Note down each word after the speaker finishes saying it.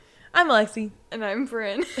I'm Alexi. And I'm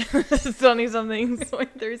Brynn. Still need something. Going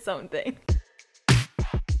through something.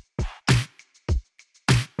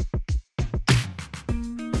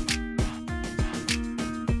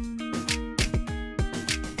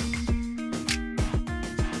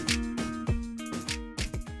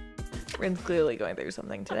 Brynn's clearly going through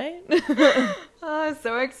something today. I'm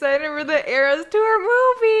so excited for the Eras Tour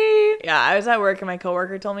movie. Yeah, I was at work and my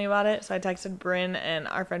coworker told me about it. So I texted Brynn and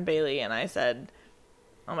our friend Bailey and I said,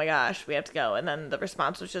 oh my gosh, we have to go. And then the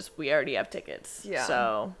response was just, we already have tickets. Yeah.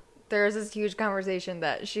 So there's this huge conversation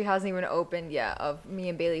that she hasn't even opened yet of me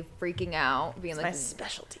and Bailey freaking out, being it's like, my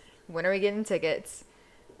specialty. when are we getting tickets?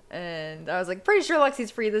 And I was like, pretty sure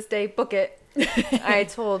Lexi's free this day. Book it. I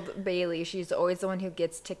told Bailey she's always the one who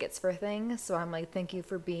gets tickets for things. So I'm like, thank you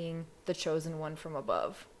for being the chosen one from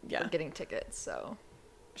above for getting tickets. So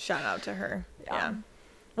shout out to her. Yeah.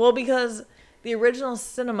 Well, because the original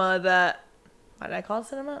cinema that, why did I call it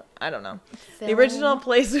cinema? I don't know. The original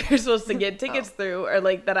place we were supposed to get tickets through, or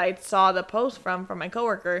like that I saw the post from my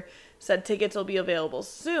coworker, said tickets will be available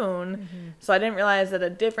soon. Mm-hmm. So I didn't realize that a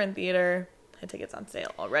different theater had tickets on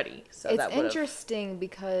sale already. So it's that interesting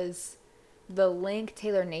because the link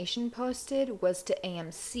Taylor Nation posted was to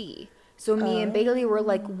AMC. So me and Bailey were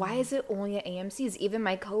like, why is it only at AMC's? Even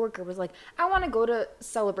my coworker was like, I want to go to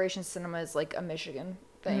Celebration Cinemas, like a Michigan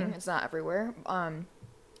thing. Mm-hmm. It's not everywhere.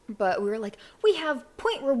 But we were like, we have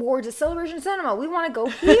point rewards at Celebration Cinema. We want to go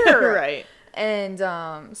here. Right. And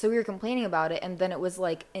so we were complaining about it. And then it was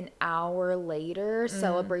like an hour later,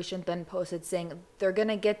 Celebration then posted saying they're going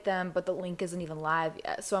to get them, but the link isn't even live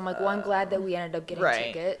yet. So I'm like, well, I'm glad that we ended up getting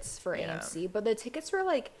tickets for AMC. But the tickets were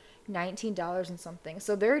like $19 and something.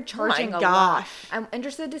 So they're charging a lot. I'm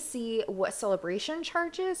interested to see what Celebration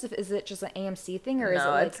charges. Is it just an AMC thing or is it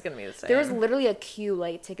like, it's going to be the same. There was literally a queue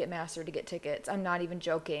like Ticketmaster to get tickets. I'm not even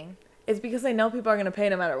joking. It's because they know people are going to pay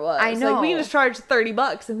no matter what. I know. It's like, we can just charge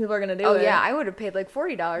 $30 and people are going to do it. Oh, yeah. I would have paid like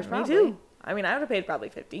 $40 probably. Me too. I mean, I would have paid probably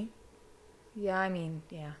 $50. Yeah, I mean,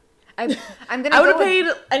 yeah. I'm gonna. I would have paid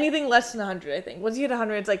anything less than 100. I think once you hit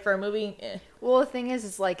 100, it's like for a movie. Well, the thing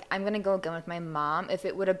is like I'm gonna go again with my mom. If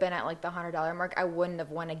it would have been at like the $100 mark, I wouldn't have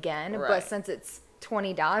went again. Right. But since it's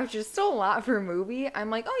 $20, which is still a lot for a movie, I'm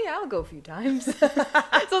like, oh yeah, I'll go a few times.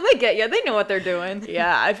 So they get you. They know what they're doing.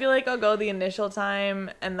 Yeah, I feel like I'll go the initial time,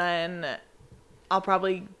 and then I'll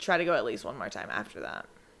probably try to go at least one more time after that.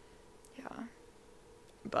 Yeah.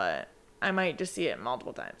 But I might just see it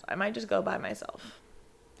multiple times. I might just go by myself.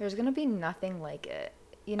 There's gonna be nothing like it,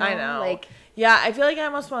 you know. I know. Like, yeah, I feel like I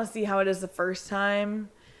almost want to see how it is the first time,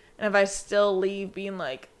 and if I still leave being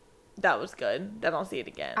like, that was good, then I'll see it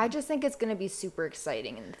again. I just think it's gonna be super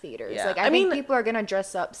exciting in the theaters. Yeah. Like, I think people are gonna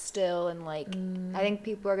dress up still, and like, I think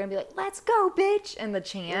people are gonna be like, "Let's go, bitch!" and the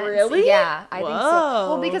chants. Really? Yeah, I think so.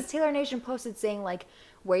 Well, because Taylor Nation posted saying like,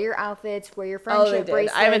 wear your outfits, wear your friendship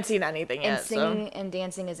bracelets. I haven't seen anything yet. And singing and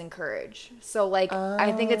dancing is encouraged. So like,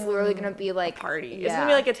 I think it's literally gonna be like a party. Yeah. It's gonna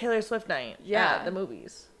be like a Taylor Swift night. Yeah, at the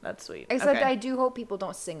movies. That's sweet. Except I do hope people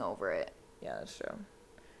don't sing over it. Yeah, that's true.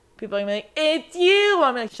 People are gonna be like, "It's you."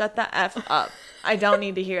 I'm like, shut the F up. I don't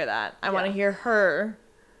need to hear that. I want to hear her.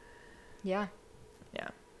 Yeah. Yeah.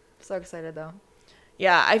 So excited though.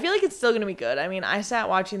 Yeah, I feel like it's still going to be good. I mean, I sat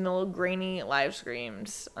watching the little grainy live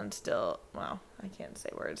streams until, well, I can't say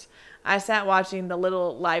words. I sat watching the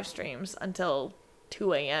little live streams until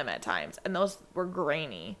 2 a.m. at times, and those were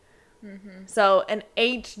grainy. Mm-hmm. So an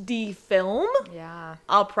HD film,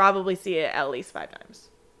 I'll probably see it at least 5 times.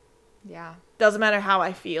 Yeah. Doesn't matter how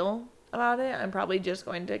I feel about it. I'm probably just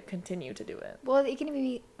going to continue to do it. Well, it can even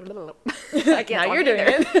be... I can't now you're doing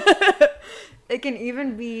it. It can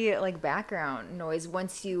even be like background noise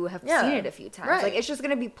once you have seen it a few times. Right. Like it's just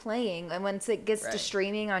going to be playing, and once it gets to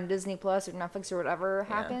streaming on Disney Plus or Netflix or whatever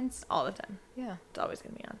happens. All the time. Yeah. It's always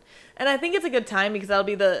going to be on. And I think it's a good time because that'll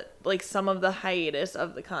be the some of the hiatus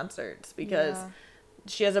of the concerts because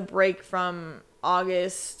she has a break from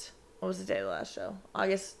August... What was the day of the last show?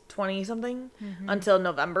 August 20 something until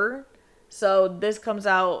November. So this comes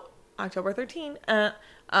out October 13. So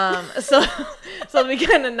it'll be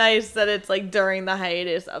kind of nice that it's like during the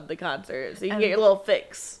hiatus of the concert, so you can get your little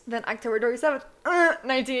fix. Then October 27th,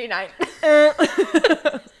 1989.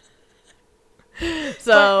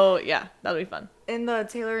 So yeah, that'll be fun. In the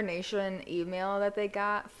Taylor Nation email that they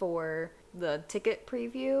got for the ticket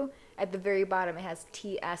preview, at the very bottom it has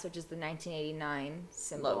TS, which is the 1989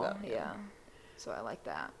 symbol. Logo. Yeah. So I like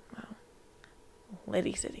that. Wow.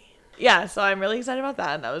 Liddy City. Yeah, so I'm really excited about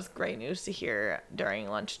that, and that was great news to hear during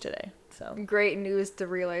lunch today. So great news to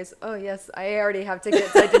realize, oh yes, I already have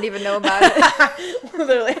tickets. I didn't even know about it.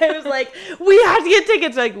 Literally, I was like, we have to get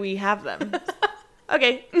tickets. Like, we have them.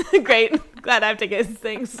 Okay, great. Glad I have tickets.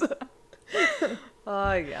 Thanks.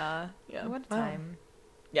 Oh, yeah. Yeah. What a time.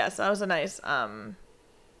 Yeah, so that was a nice,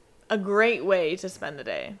 a great way to spend the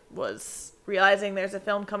day was realizing there's a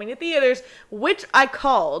film coming to theaters, which I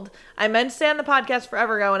called. I meant to say on the podcast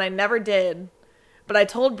forever ago, and I never did. But I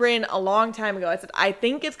told Brynn a long time ago, I said, I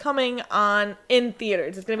think it's coming on in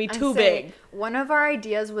theaters. It's going to be too big. One of our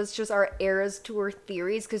ideas was just our Eras Tour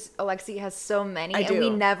theories, because Alexi has so many, and we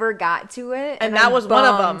never got to it. And that was one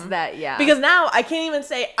of them. Yeah. Because now I can't even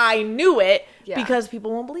say I knew it, because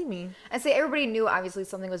people won't believe me. I say everybody knew, obviously,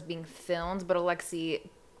 something was being filmed, but Alexi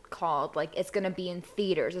called, like, it's going to be in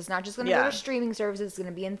theaters. It's not just going to go to streaming services. It's going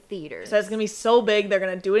to be in theaters. So it's going to be so big. They're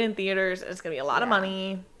going to do it in theaters. It's going to be a lot of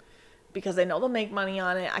money. Because they know they'll make money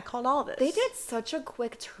on it. I called all this. They did such a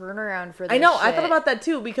quick turnaround for this I know. shit. I thought about that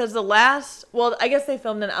too. Because I guess they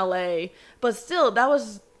filmed in LA. But still, that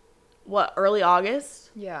was, early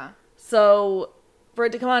August? Yeah. So, for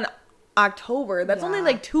it to come on October, that's only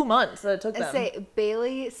like 2 months that it took them. I say,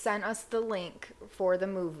 Bailey sent us the link for the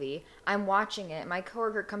movie. I'm watching it. My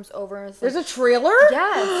coworker comes over and was like... There's a trailer?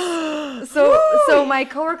 Yes. So my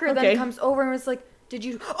coworker then comes over and was like,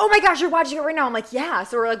 oh my gosh, you're watching it right now. I'm like, yeah.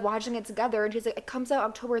 So we're like watching it together. And she's like, it comes out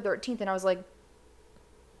October 13th. And I was like,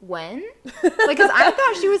 when? Like, because I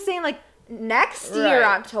thought she was saying like next year,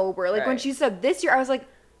 October. Like when she said this year, I was like,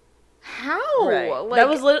 how? Right. Like, that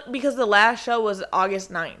was because the last show was August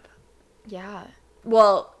 9th. Yeah.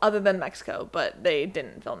 Well, other than Mexico, but they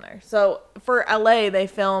didn't film there. So for LA, they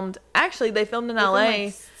filmed in LA. Filmed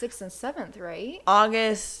like 6th and 7th, right?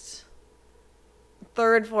 August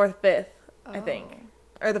 3rd, 4th, 5th. I think,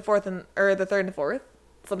 or the 3rd and 4th,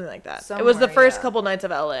 something like that. It was the first couple nights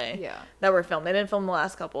of LA that were filmed. They didn't film the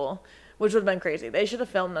last couple, which would have been crazy. They should have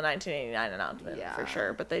filmed the 1989 announcement for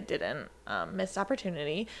sure, but they didn't. Missed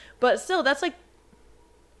opportunity. But still, that's like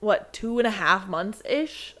 2.5 months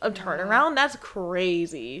ish of turnaround. That's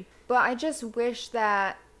crazy. But I just wish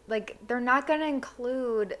that they're not gonna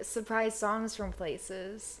include surprise songs from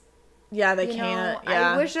places. Yeah, they can't.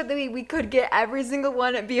 I wish that we could get every single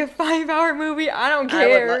one and be a 5-hour movie. I don't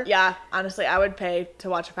care. Honestly, I would pay to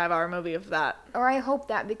watch a 5-hour movie of that. Or I hope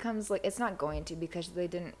that becomes it's not going to, because they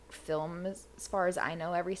didn't film, as far as I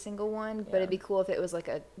know, every single one. But it'd be cool if it was like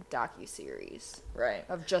a docu-series. Right.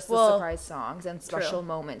 Of just the surprise songs and special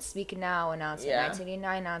moments. Speak Now announcement,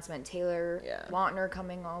 1989 announcement, Taylor Lautner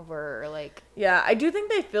coming over. Yeah, I do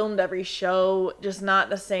think they filmed every show, just not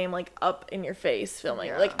the same, up in your face filming.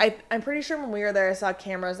 Yeah. I'm pretty sure when we were there, I saw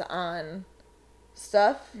cameras on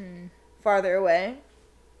stuff farther away.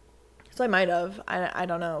 So I might have. I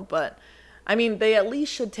don't know. But, I mean, they at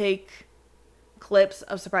least should take clips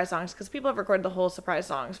of surprise songs, because people have recorded the whole surprise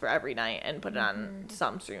songs for every night and put it on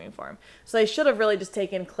some streaming form. So they should have really just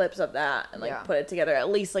taken clips of that and, put it together. At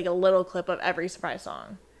least, a little clip of every surprise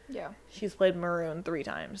song. Yeah. She's played Maroon 3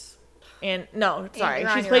 times. She's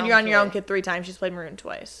played You're on Your Own Kid 3 times. She's played Maroon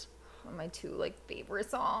twice. One of my 2 favorite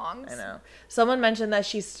songs. I know. Someone mentioned that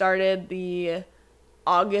she started the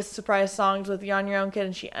August surprise songs with You're on Your Own Kid,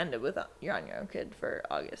 and she ended with You're on Your Own Kid for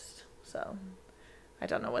August. So I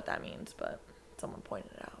don't know what that means, but someone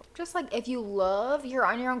pointed it out. Just if you love You're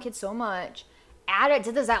on Your Own Kid so much, add it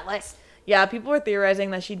to the set list. Yeah, people were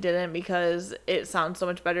theorizing that she didn't because it sounds so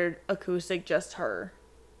much better acoustic, just her,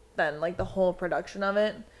 than the whole production of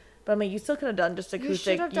it. But I mean, you still could have done just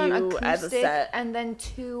acoustic, acoustic as a set. And then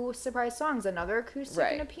 2 surprise songs, another acoustic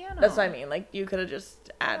and a piano. That's what I mean. You could have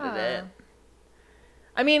just added it.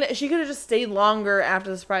 I mean, she could have just stayed longer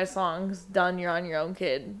after the surprise songs, done You're on Your Own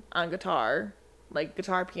Kid on guitar.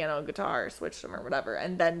 Guitar, piano, guitar, switched them or whatever,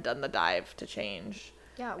 and then done the dive to change.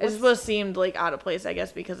 Yeah. It just would have seemed, out of place, I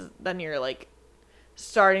guess, because then you're,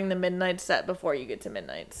 starting the midnight set before you get to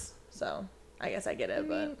midnights. So I guess I get it,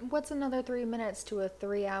 but what's another 3 minutes to a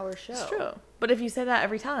 3-hour show? It's true. But if you say that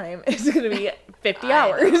every time, it's going to be 50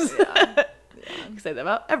 hours. Yeah. You say that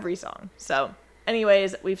about every song. So,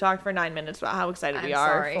 anyways, we've talked for 9 minutes about how excited we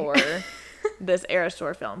are for this Eras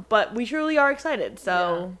Tour film. But we truly are excited.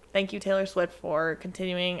 So, thank you, Taylor Swift, for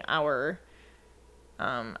continuing our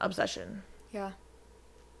obsession. Yeah.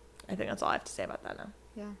 I think that's all I have to say about that now.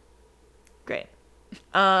 Yeah. Great.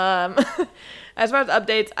 As far as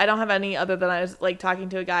updates, I don't have any other than I was talking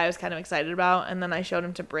to a guy I was kind of excited about, and then I showed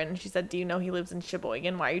him to Brynn, and she said, "Do you know he lives in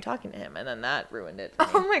Sheboygan? Why are you talking to him?" And then that ruined it for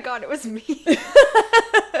me. Oh my god, it was me.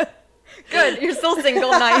 Good, you're still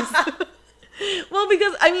single. Nice. Well,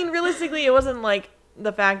 because I mean, realistically, it wasn't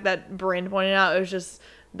the fact that Brynn pointed out. It was just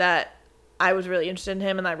that I was really interested in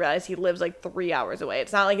him, and I realized he lives 3 hours away.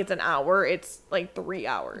 It's not it's an hour; it's 3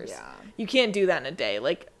 hours. Yeah. You can't do that in a day.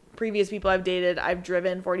 Previous people I've dated, I've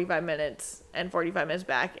driven 45 minutes and 45 minutes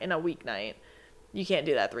back in a weeknight. You can't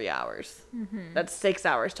do that 3 hours. Mm-hmm. That's 6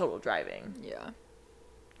 hours total driving. Yeah.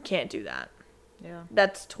 Can't do that. Yeah.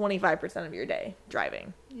 That's 25% of your day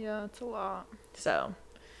driving. Yeah, it's a lot. So,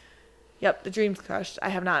 yep, the dream's crushed. I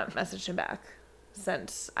have not messaged him back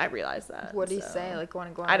since I realized that. What did he say? Like, want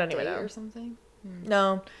to go on I a don't date even know. or something?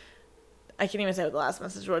 No. I can't even say what the last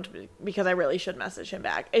message was because I really should message him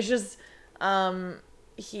back. It's just,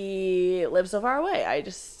 he lives so far away. I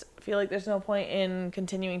just feel like there's no point in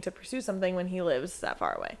continuing to pursue something when he lives that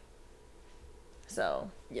far away. So,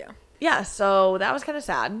 yeah, so that was kind of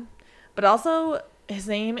sad. But also, his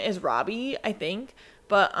name is Robbie, I think.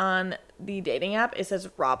 But on the dating app, it says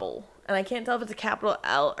Robble. And I can't tell if it's a capital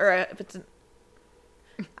L or if it's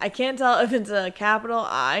I can't tell if it's a capital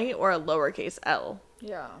I or a lowercase L.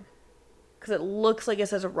 Yeah. Because it looks like it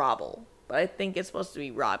says Robble. But I think it's supposed to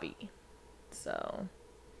be Robbie. So,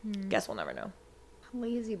 guess we'll never know.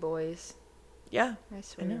 Lazy boys. Yeah. I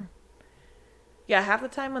swear. I know. Yeah, half the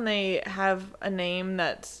time when they have a name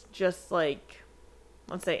that's just like,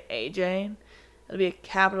 let's say AJ, it'll be a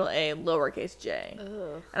capital A, lowercase j.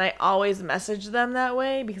 Ugh. And I always message them that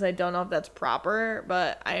way because I don't know if that's proper,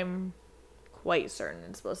 but I'm quite certain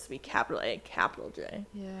it's supposed to be capital A, capital J.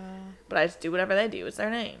 Yeah. But I just do whatever they do. It's their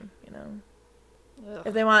name, you know. Ugh.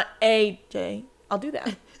 If they want AJ, I'll do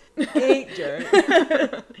that.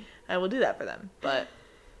 AJ. I will do that for them, but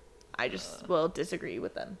I just will disagree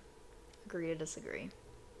with them. Agree to disagree.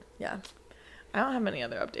 Yeah. I don't have many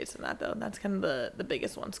other updates than that, though. That's kind of the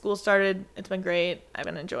biggest one. School started. It's been great. I've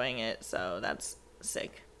been enjoying it, so that's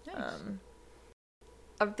sick. Nice.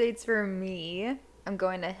 Updates for me. I'm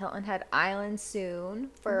going to Hilton Head Island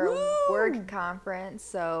soon for a work conference,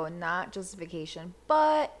 so not just vacation,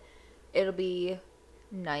 but it'll be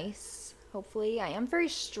nice, hopefully. I am very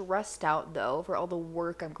stressed out, though, for all the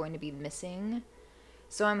work I'm going to be missing.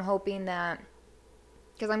 So I'm hoping that,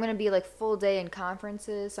 because I'm going to be like full day in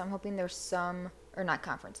conferences, so I'm hoping there's some, or not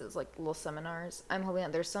conferences, like little seminars. I'm hoping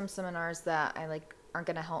that there's some seminars that I like aren't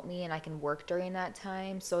going to help me and I can work during that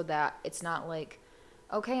time so that it's not like,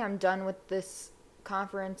 okay, I'm done with this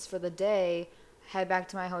conference for the day, head back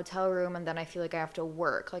to my hotel room, and then I feel like I have to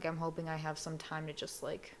work. Like, I'm hoping I have some time to just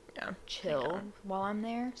like chill while I'm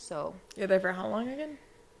there. So you're there for how long again?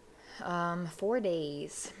 4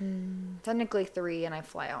 days. Technically 3, and I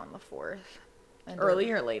fly out on the 4th. And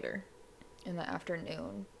early or later? In the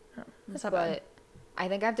afternoon. Oh, that's not bad. I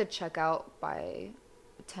think I have to check out by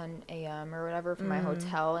 10 a.m. or whatever from my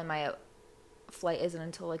hotel, and my flight isn't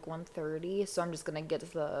until like 1:30, so I'm just gonna get to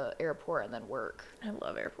the airport and then work. I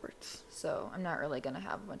love airports. So I'm not really gonna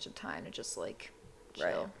have a bunch of time to just like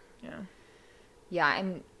chill. Right. Yeah,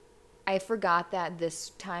 I forgot that this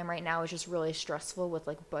time right now is just really stressful with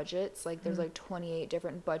like budgets. Like there's like 28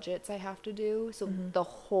 different budgets I have to do. So the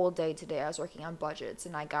whole day today I was working on budgets,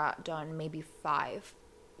 and I got done maybe 5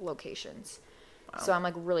 locations. Wow. So I'm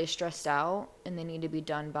like really stressed out, and they need to be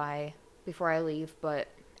done by before I leave. But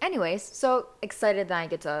anyways, so excited that I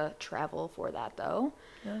get to travel for that though.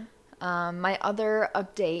 Yeah. My other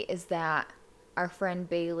update is that our friend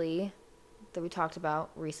Bailey that we talked about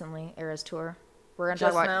recently, Eras Tour. We're going to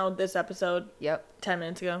talk about now this episode. Yep. 10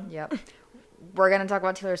 minutes ago. Yep. We're going to talk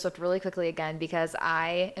about Taylor Swift really quickly again because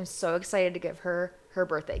I am so excited to give her her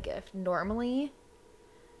birthday gift. Normally,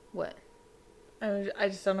 what? I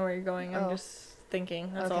just don't know where you're going. I'm just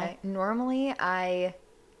thinking. That's all. Normally, I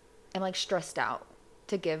am like stressed out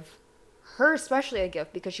to give her especially a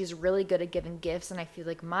gift because she's really good at giving gifts, and I feel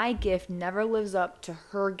like my gift never lives up to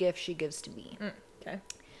her gift she gives to me. Okay.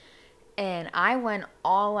 And I went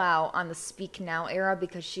all out on the Speak Now era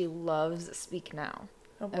because she loves Speak Now.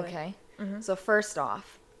 Oh boy. Okay? So first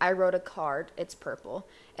off, I wrote a card. It's purple.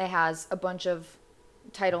 It has a bunch of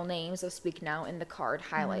title names of Speak Now in the card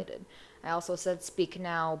highlighted. I also said Speak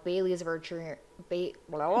Now, Bailey's Virtue.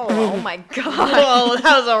 Oh my god. Whoa,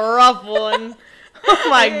 that was a rough one. Oh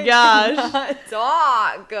my gosh.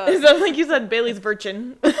 Dog. It sounds like you said Bailey's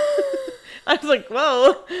Virgin. I was like,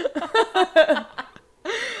 whoa.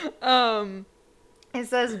 It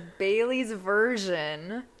says Bailey's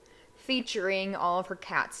Version featuring all of her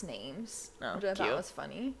cats' names, which I thought was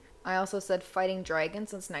funny. I also said Fighting Dragons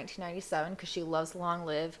since 1997 because she loves Long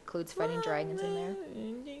Live, includes Fighting Dragons in there.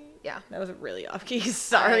 Yeah. That was really off key.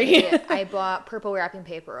 Sorry. I bought purple wrapping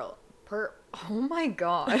paper. Oh my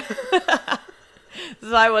god.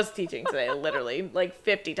 So I was teaching today, literally, like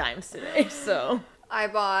 50 times today, so. I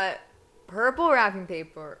bought purple wrapping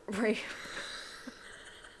paper.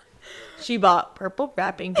 She bought purple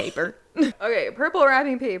wrapping paper. Okay, purple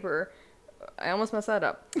wrapping paper. I almost messed that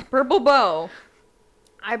up. Purple bow.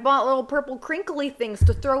 I bought little purple crinkly things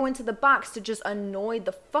to throw into the box to just annoy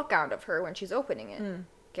the fuck out of her when she's opening it.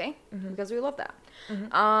 Okay? Because we love that.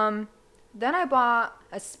 Then I bought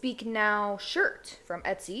a Speak Now shirt from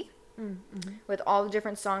Etsy with all the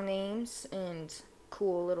different song names and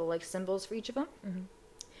cool little like symbols for each of them.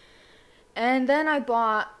 And then I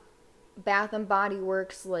bought Bath and Body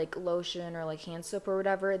Works like lotion or like hand soap or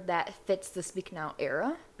whatever that fits the Speak Now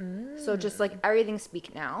era. So just like everything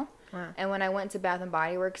Speak Now. Wow. And when I went to Bath and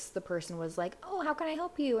Body Works, the person was like, "Oh, how can I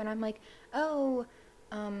help you?" And I'm like, "Oh,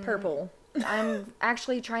 purple. I'm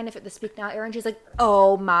actually trying to fit the Speak Now era." And she's like,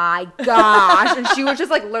 "Oh my gosh." And she was just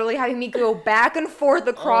like literally having me go back and forth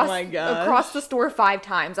across the store 5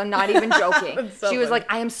 times. I'm not even joking. So she was funny. like,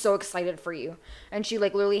 "I am so excited for you." And she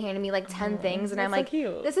like literally handed me like 10 things. And I'm like,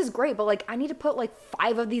 cute. "This is great, but like I need to put like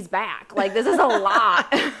 5 of these back. Like this is a lot."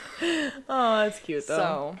 Oh, that's cute though.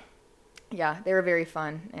 So yeah, they were very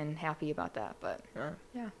fun and happy about that. But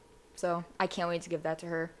yeah. So I can't wait to give that to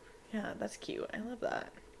her. Yeah, that's cute. I love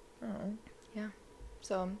that. Oh. Yeah.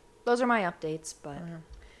 So those are my updates, but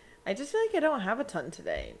I just feel like I don't have a ton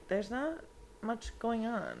today. There's not much going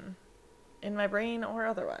on in my brain or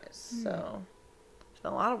otherwise. So it's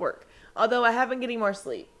been a lot of work. Although I have been getting more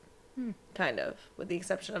sleep. Kind of, with the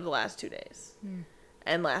exception of the last 2 days.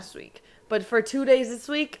 And last week. But for 2 days this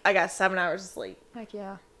week, I got 7 hours of sleep. heck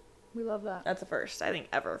yeah. We love that. That's the first, I think,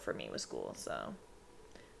 ever for me with school. So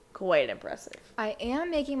quite impressive. I am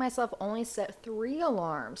making myself only set 3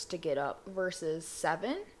 alarms to get up versus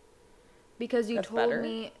 7. Because you That's told better.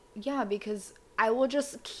 me, yeah, because I will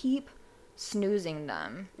just keep snoozing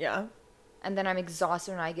them. Yeah. And then I'm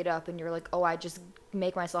exhausted when I get up and you're like, "Oh, I just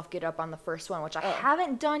make myself get up on the first one," which I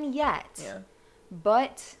haven't done yet. Yeah.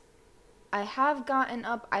 But I have gotten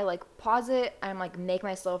up. I like pause it. I'm like make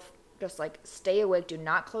myself just like stay awake. Do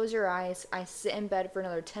not close your eyes. I sit in bed for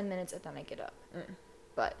another 10 minutes and then I get up.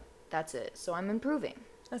 But that's it. So I'm improving.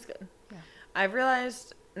 That's good. Yeah. I've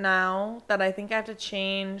realized now that I think I have to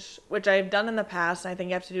change, which I've done in the past, and I think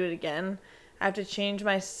I have to do it again. I have to change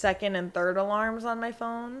my second and third alarms on my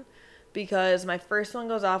phone because my first one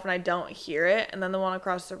goes off and I don't hear it, and then the one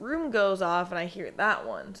across the room goes off and I hear that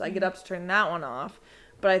one. So I get up to turn that one off.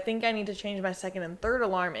 But I think I need to change my second and third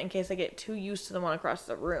alarm in case I get too used to the one across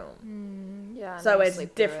the room. Yeah. So then it's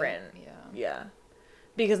sleep through it. different. Yeah. Yeah.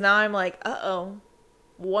 Because now I'm like,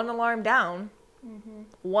 one alarm down,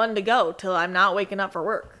 one to go till I'm not waking up for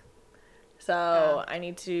work. So I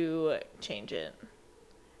need to change it.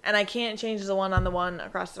 And I can't change the one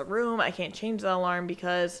across the room. I can't change the alarm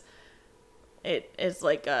because it is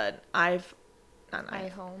like an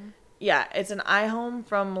iHome. Yeah, it's an iHome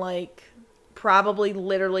from like probably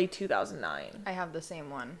literally 2009. I have the same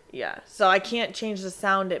one. Yeah, so I can't change the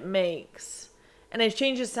sound it makes. And it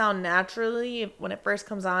changes sound naturally. When it first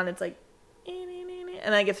comes on, it's like,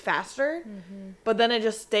 and then it gets faster. But then it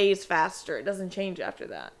just stays faster. It doesn't change after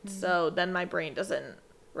that. So then my brain doesn't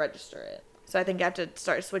register it. So I think I have to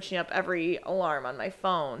start switching up every alarm on my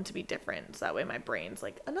phone to be different. So that way my brain's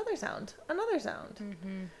like, another sound.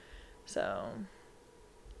 So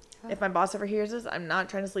if my boss ever hears this, I'm not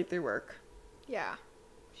trying to sleep through work. Yeah.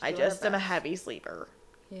 I just am a heavy sleeper.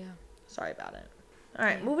 Yeah. Sorry about it. All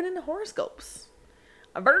right, moving into horoscopes.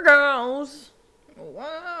 Virgos.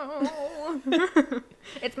 Whoa.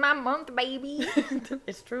 It's my month, baby.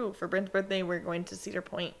 It's true. For Brynn's birthday, we're going to Cedar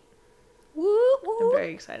Point. Woo, woo. I'm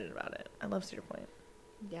very excited about it. I love Cedar Point.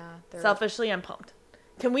 Yeah. Selfishly, I'm pumped.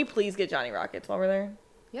 Can we please get Johnny Rockets while we're there?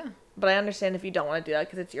 Yeah. But I understand if you don't want to do that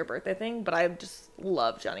because it's your birthday thing. But I just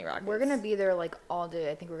love Johnny Rockets. We're going to be there like all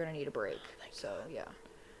day. I think we're going to need a break. So, yeah.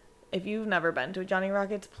 If you've never been to a Johnny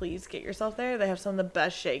Rockets, please get yourself there. They have some of the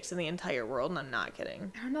best shakes in the entire world, and I'm not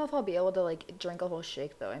kidding. I don't know if I'll be able to like drink a whole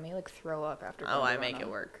shake though. I may like throw up after. Oh, I make it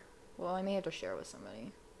work. Well, I may have to share with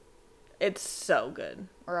somebody. It's so good.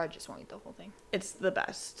 Or I just won't eat the whole thing. It's the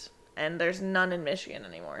best. And there's none in Michigan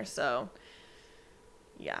anymore, so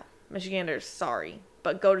yeah. Michiganders, sorry.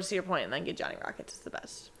 But go to Cedar Point and then get Johnny Rockets. It's the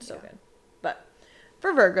best. So good. But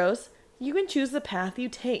for Virgos, you can choose the path you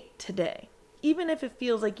take today. Even if it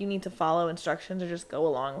feels like you need to follow instructions or just go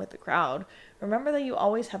along with the crowd, remember that you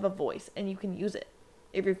always have a voice and you can use it.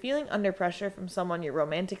 If you're feeling under pressure from someone you're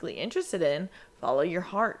romantically interested in, follow your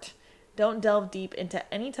heart. Don't delve deep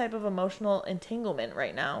into any type of emotional entanglement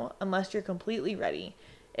right now unless you're completely ready.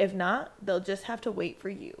 If not, they'll just have to wait for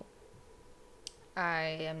you.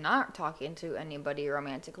 I am not talking to anybody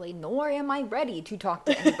romantically, nor am I ready to talk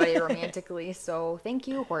to anybody romantically, so thank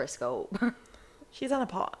you, horoscope. She's on a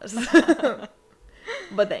pause.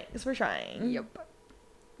 But thanks for trying. Yep.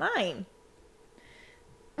 Mine.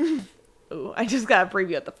 Ooh, I just got a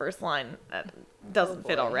preview at the first line. That doesn't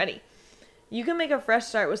fit already. You can make a fresh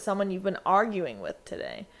start with someone you've been arguing with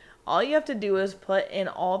today. All you have to do is put in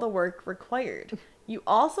all the work required. You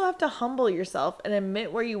also have to humble yourself and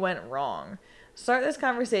admit where you went wrong. Start this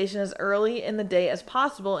conversation as early in the day as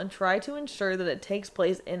possible and try to ensure that it takes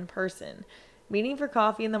place in person. Meeting for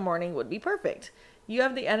coffee in the morning would be perfect. You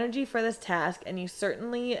have the energy for this task, and you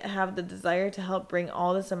certainly have the desire to help bring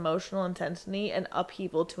all this emotional intensity and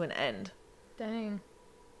upheaval to an end. Dang.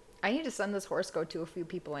 I need to send this horoscope to a few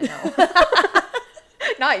people I know.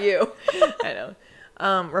 Not you. I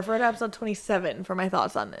know. Refer to episode 27 for my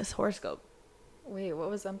thoughts on this horoscope. Wait, what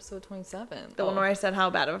was episode 27? The one where I said how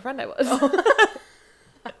bad of a friend I was.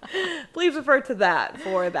 Please refer to that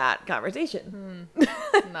for that conversation.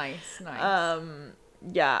 Nice.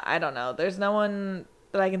 Yeah, I don't know. There's no one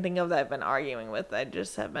that I can think of that I've been arguing with. I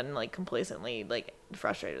just have been, like, complacently, like,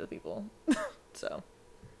 frustrated with people. So.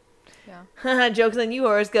 Yeah. Joke's on you,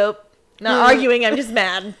 horoscope. Not arguing, I'm just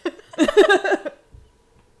mad.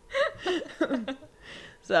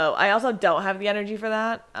 So, I also don't have the energy for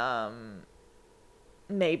that.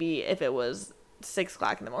 Maybe if it was 6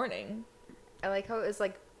 o'clock in the morning. I like how it was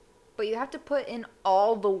like, but you have to put in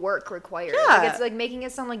all the work required. Yeah. Like, it's like making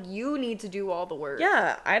it sound like you need to do all the work.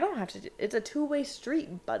 Yeah, I don't have to it's a two-way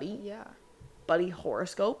street, buddy. Yeah. Buddy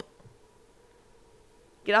horoscope.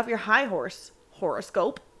 Get off your high horse,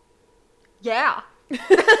 horoscope. Yeah.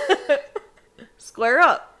 Square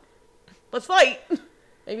up. Let's fight.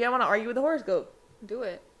 Maybe I want to argue with the horoscope. Do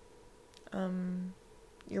it.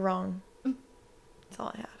 You're wrong. That's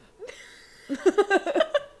all I have.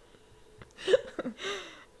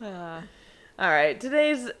 All right,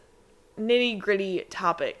 today's nitty-gritty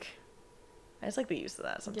topic. I just like the use of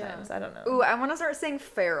that sometimes. Yeah. I don't know. Ooh, I want to start saying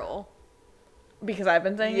feral. Because I've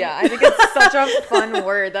been saying I think it's such a fun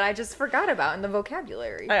word that I just forgot about in the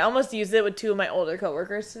vocabulary. I almost used it with 2 of my older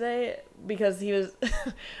coworkers today because he was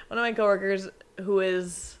one of my coworkers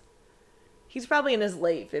he's probably in his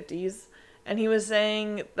late 50s, and he was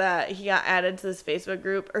saying that he got added to this Facebook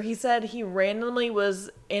group, or he said he randomly was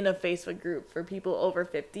in a Facebook group for people over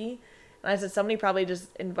 50. And I said, somebody probably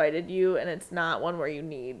just invited you, and it's not one where you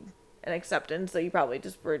need an acceptance, so you probably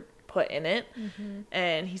just were put in it. Mm-hmm.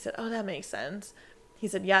 And he said, oh, that makes sense. He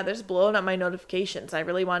said, yeah, they're just blowing up my notifications. I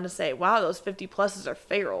really wanted to say, wow, those 50 pluses are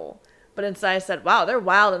feral. But instead I said, wow, they're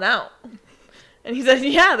wilding out. And he said,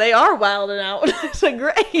 yeah, they are wilding out. I said,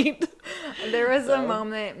 great. There was a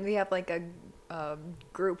moment, we had like a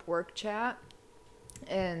group work chat,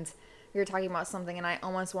 and we were talking about something, and I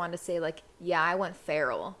almost wanted to say, like, yeah, I went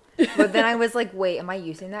feral. But then I was like, wait, am I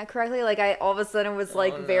using that correctly? Like, I all of a sudden was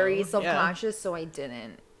like very self-conscious, so I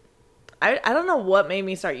didn't. I don't know what made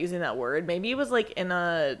me start using that word. Maybe it was like in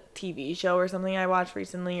a TV show or something I watched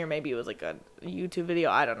recently, or maybe it was like a YouTube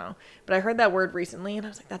video. I don't know. But I heard that word recently, and I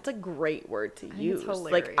was like, that's a great word to use.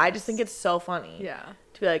 Like, I just think it's so funny. Yeah.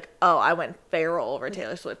 To be like, oh, I went feral over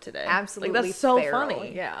Taylor Swift today. Absolutely. Like, that's so feral.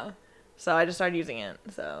 Funny. Yeah. So I just started using it.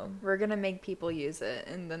 So we're going to make people use it,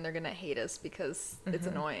 and then they're going to hate us because it's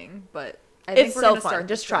annoying. But I think it's so fun.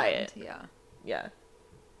 Just try it. Yeah. Yeah.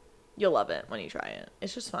 You'll love it when you try it.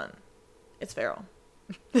 It's just fun. It's feral.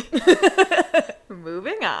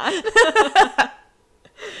 Moving on.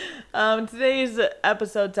 Today's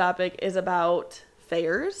episode topic is about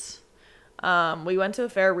fairs. We went to a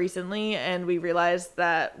fair recently, and we realized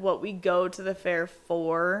that what we go to the fair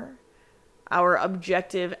for, our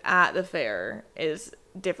objective at the fair, is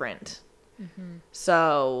different. Mm-hmm.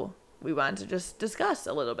 So we wanted to just discuss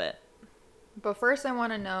a little bit. But first I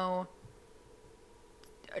want to know,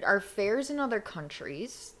 are fairs in other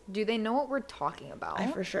countries? Do they know what we're talking about? I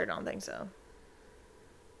for sure don't think so.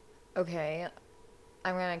 Okay.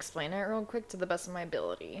 I'm going to explain it real quick to the best of my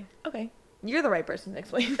ability. Okay. You're the right person to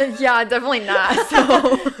explain. Yeah, definitely not.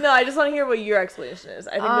 So. No, I just want to hear what your explanation is.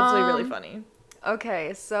 I think that's really funny.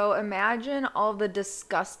 Okay, so imagine all the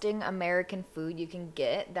disgusting American food you can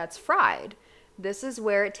get that's fried. This is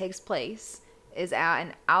where it takes place, is at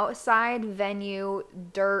an outside venue,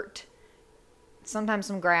 dirt, sometimes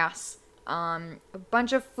some grass, a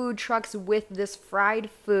bunch of food trucks with this fried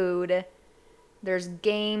food. There's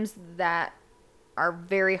games that are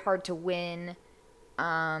very hard to win.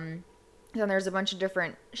 Then there's a bunch of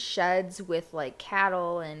different sheds with like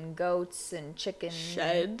cattle and goats and chickens.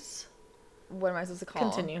 Sheds? What am I supposed to call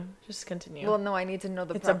Continue. Just continue. Well, no, I need to know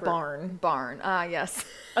the proper... It's a barn. Barn. Yes.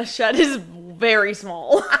 A shed is very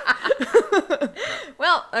small.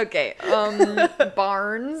 Well, okay.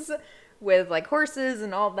 Barns with like horses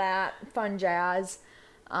and all that fun jazz.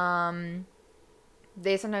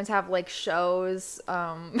 They sometimes have like shows.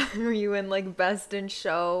 Are you in like best in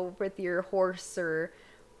show with your horse or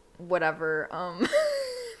whatever? I'm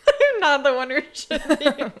not the one who should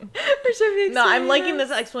be No, I'm liking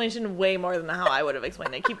this explanation way more than how I would have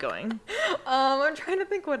explained it. Keep going. I'm trying to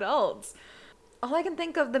think what else. all I can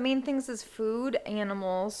think of, the main things is food,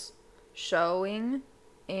 animals, showing,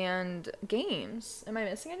 and games. Am I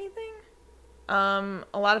missing anything? A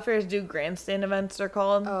lot of fairs do grandstand events, they're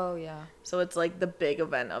called. Oh, yeah. So it's like the big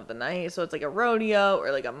event of the night. So it's like a rodeo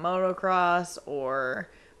or like a motocross or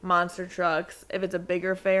monster trucks. If it's a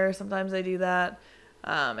bigger fair, sometimes they do that.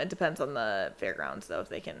 It depends on the fairgrounds, though, if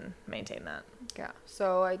they can maintain that. Yeah.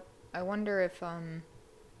 So I wonder if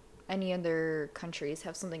any other countries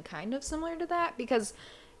have something kind of similar to that, because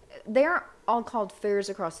they aren't all called fairs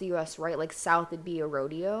across the U.S., right? Like South would be a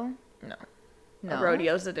rodeo. No. A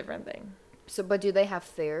rodeo's a different thing. So, but do they have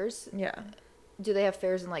fairs? Yeah. Do they have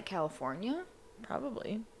fairs in like California?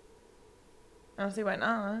 Probably. I don't see why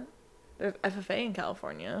not. There's FFA in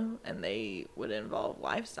California, and they would involve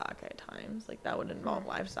livestock at times. Like, that would involve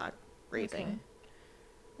livestock raising.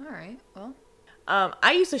 Okay. All right. Well.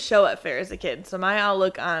 I used to show at fairs as a kid, so my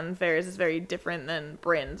outlook on fairs is very different than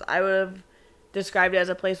Brynn's. I would have described it as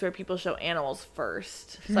a place where people show animals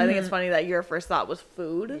first. So I think it's funny that your first thought was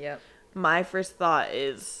food. Yep. My first thought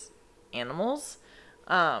is animals.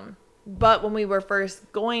 But when we were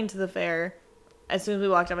first going to the fair, as soon as we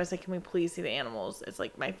walked up, I said, "Can we please see the animals? It's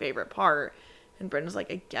like my favorite part." And Brynn was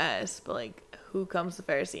like, "I guess, but like, who comes to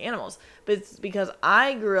fair to see animals?" But it's because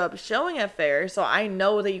I grew up showing at fair, so I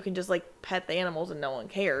know that you can just like pet the animals and no one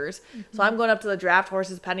cares. So I'm going up to the draft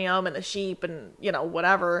horses, petting them, and the sheep, and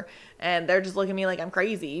whatever, and they're just looking at me like I'm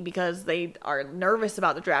crazy because they are nervous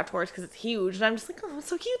about the draft horse because it's huge, and I'm just like, "Oh, it's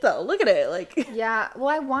so cute though. Look at it!" Like, yeah. Well,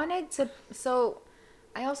 I wanted to. So,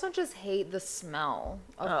 I also just hate the smell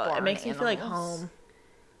of barn it makes me feel like animals. home.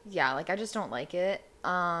 Yeah, like I just don't like it.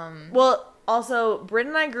 Well, also, Brynn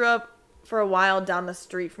and I grew up for a while down the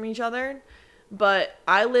street from each other, but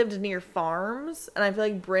I lived near farms, and I feel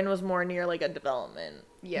like Brynn was more near like a development.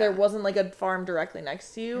 Yeah. There wasn't like a farm directly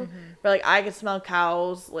next to you, but like I could smell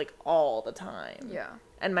cows like all the time. Yeah.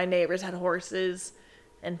 And my neighbors had horses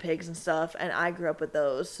and pigs and stuff, and I grew up with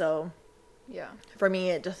those, so yeah. For me,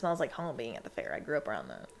 it just smells like home being at the fair. I grew up around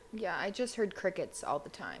that. Yeah, I just heard crickets all the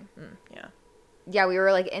time. Yeah. Yeah, we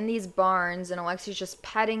were like in these barns, and Alexi's just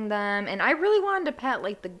petting them, and I really wanted to pet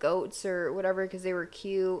like the goats or whatever because they were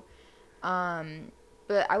cute,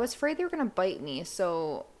 but I was afraid they were gonna bite me,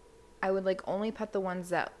 so I would like only pet the ones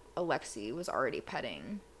that Alexi was already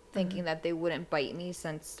petting, thinking that they wouldn't bite me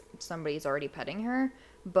since somebody's already petting her.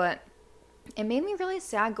 But it made me really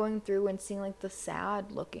sad going through and seeing like the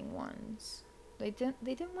sad looking ones. They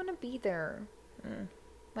didn't want to be there.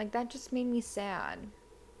 Like that just made me sad.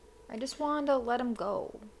 I just wanted to let them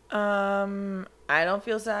go. I don't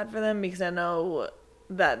feel sad for them because I know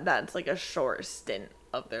that that's like a short stint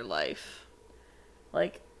of their life.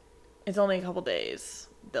 Like, it's only a couple days.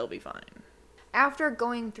 They'll be fine. After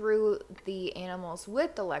going through the animals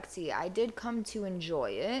with Alexi, I did come to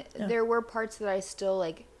enjoy it. Yeah. There were parts that I still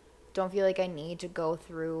like don't feel like I need to go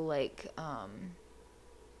through, like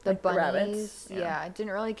the bunnies. The rabbits. Yeah, I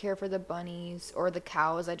didn't really care for the bunnies or the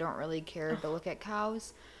cows. I don't really care to look at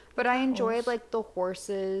cows. But I enjoyed, like, the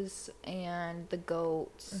horses and the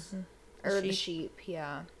goats. Or the sheep,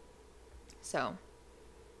 yeah. So,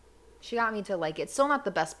 she got me to like it. Still not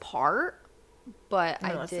the best part, but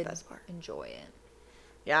I did enjoy it.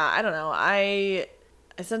 Yeah, I don't know.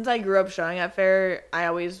 Since I grew up showing at fair, I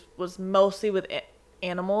always was mostly with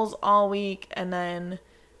animals all week, and then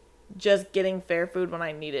just getting fair food when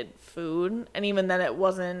I needed food. And even then, it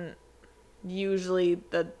wasn't usually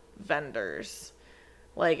the vendors.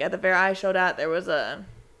 Like, at the fair I showed at, there was a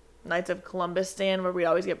Knights of Columbus stand where we'd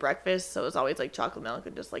always get breakfast. So it was always, like, chocolate milk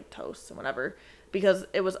and just, like, toast and whatever. Because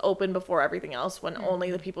it was open before everything else when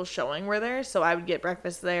only the people showing were there. So I would get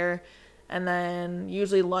breakfast there. And then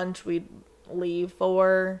usually lunch we'd leave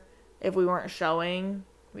for. If we weren't showing,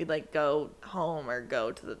 we'd, like, go home or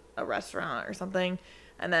go to a restaurant or something.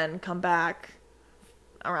 And then come back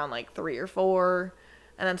around, like, 3 or 4.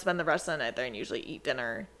 And then spend the rest of the night there and usually eat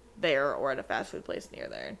dinner there or at a fast food place near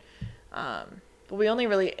there. But we only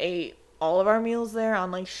really ate all of our meals there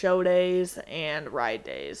on like show days and ride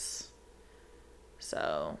days.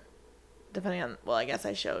 So depending on, well, I guess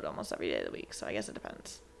I showed almost every day of the week, so I guess it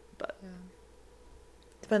depends. But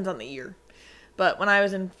depends on the year. But when I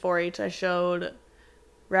was in 4-H, I showed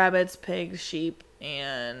rabbits, pigs, sheep,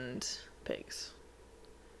 and pigs.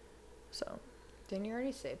 So didn't you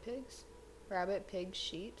already say pigs? Rabbit, pigs,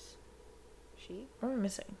 sheep? What am I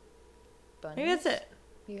missing? Bunnies? Maybe that's it.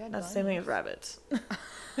 You had that's bunnies. The same thing as rabbits.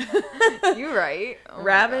 You're right. Oh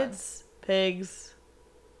rabbits, pigs,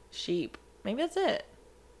 sheep. Maybe that's it.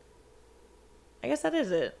 I guess that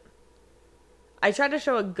is it. I tried to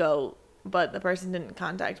show a goat, but the person didn't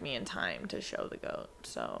contact me in time to show the goat,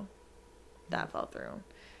 so that fell through.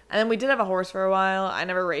 And then we did have a horse for a while. I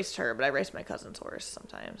never raced her, but I raced my cousin's horse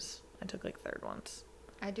sometimes. I took like third once.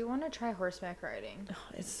 I do want to try horseback riding. Oh,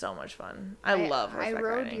 it's so much fun. I love horseback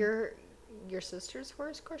riding. I rode your sister's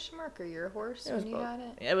horse, or your horse when you got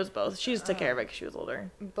it? It was both. She just took care of it because she was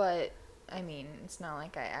older. But, I mean, it's not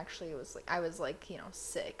like I actually was like, I was like,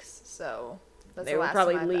 6, so that's they the were last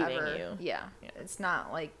probably time I've leading ever, you. Yeah. It's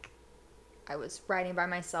not like I was riding by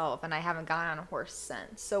myself and I haven't gotten on a horse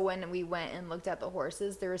since. So when we went and looked at the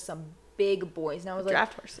horses, there were some big boys, and I was like,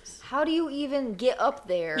 draft horses. How do you even get up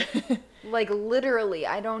there? Like, literally,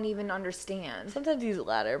 I don't even understand. Sometimes you use a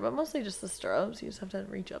ladder, but mostly just the stirrups. You just have to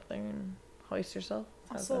reach up there and hoist yourself.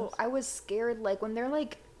 Also, I was scared, like, when they're,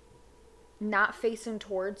 like, not facing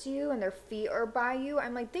towards you and their feet are by you,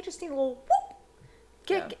 I'm like, they just need a little whoop,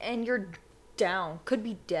 kick, and you're down. Could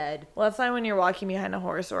be dead. Well, that's why when you're walking behind a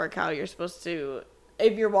horse or a cow, you're supposed to,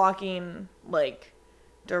 if you're walking, like,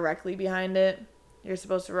 directly behind it, you're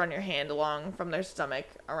supposed to run your hand along from their stomach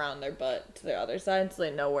around their butt to their other side so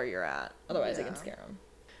they know where you're at. Otherwise, it can scare them.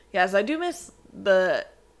 Yeah, so I do miss the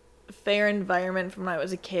fair environment from when I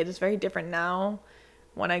was a kid. It's very different now.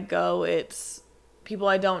 When I go, it's people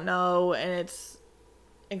I don't know, and it's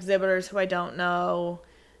exhibitors who I don't know.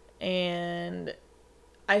 And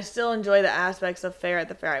I still enjoy the aspects of fair at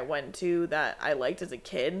the fair I went to that I liked as a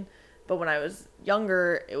kid. But when I was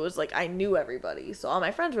younger, it was like I knew everybody. So all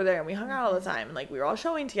my friends were there and we hung out all the time. And like we were all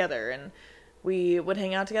showing together and we would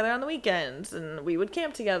hang out together on the weekends and we would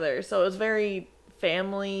camp together. So it was very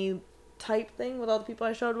family type thing with all the people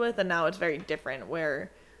I showed with. And now it's very different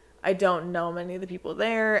where I don't know many of the people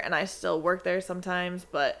there and I still work there sometimes,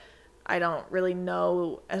 but I don't really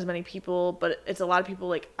know as many people, but it's a lot of people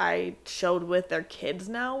like I showed with their kids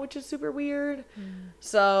now, which is super weird.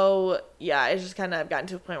 So yeah, it's just kind of gotten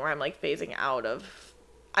to a point where I'm like phasing out of,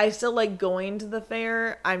 I still like going to the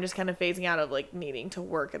fair. I'm just kind of phasing out of like needing to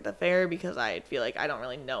work at the fair because I feel like I don't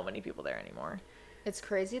really know many people there anymore. It's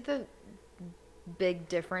crazy the big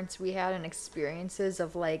difference we had in experiences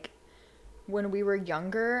of like when we were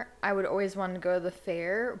younger, I would always want to go to the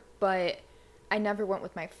fair, but I never went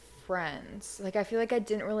with my friends. Like, I feel like I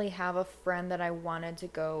didn't really have a friend that I wanted to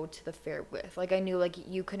go to the fair with. Like, I knew, like,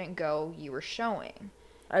 you couldn't go, you were showing.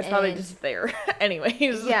 I was probably just there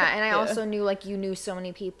anyways. Yeah, and I also knew, like, you knew so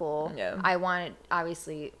many people. Yeah. I wanted,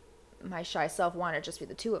 obviously, my shy self wanted to just be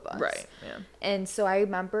the two of us. Right, yeah. And so I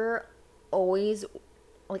remember always,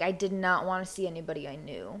 like, I did not want to see anybody I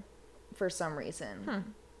knew for some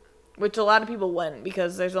reason. Which a lot of people went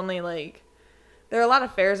because there's only, like, there are a lot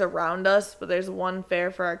of fairs around us, but there's one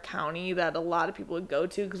fair for our county that a lot of people would go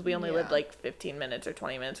to because we only lived like 15 minutes or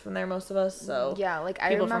 20 minutes from there, most of us. So yeah, like I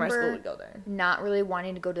people remember from our school would go there. Not really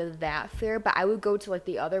wanting to go to that fair, but I would go to like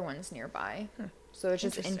the other ones nearby. So it's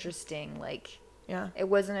just interesting. Like, yeah, it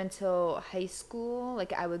wasn't until high school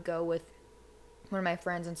like I would go with one of my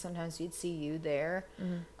friends, and sometimes we'd see you there.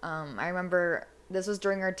 I remember this was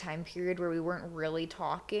during our time period where we weren't really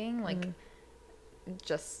talking, like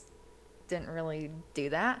just didn't really do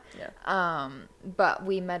that. But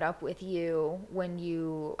we met up with you when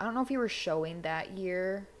you, I don't know if you were showing that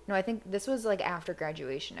year. No, I think this was like after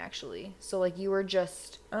graduation actually. So like you were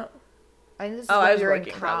just I think this is when I was you were in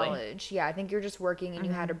working, college. Probably. Yeah, I think you're just working and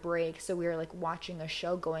you had a break, so we were like watching a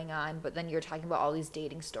show going on, but then you're talking about all these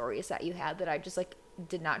dating stories that you had that I just like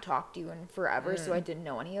did not talk to you in forever, so I didn't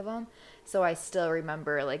know any of them. So I still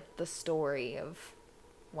remember like the story of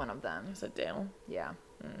one of them. Is it Dale? Yeah.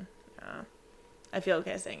 I feel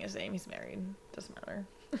okay saying his name. He's married. Doesn't matter.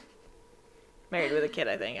 Married with a kid,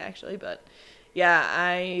 I think, actually. But yeah,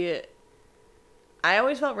 I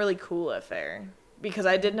always felt really cool at fair because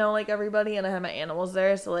I did know like everybody and I had my animals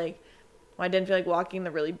there. So like when I didn't feel like walking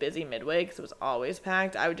the really busy midway because it was always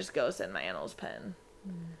packed, I would just go sit in my animal's pen.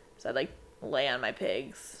 So I'd like lay on my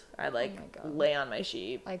pigs. I'd like lay on my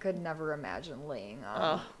sheep. I could never imagine laying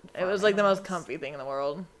on. It was like the most comfy thing in the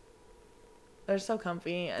world. They're so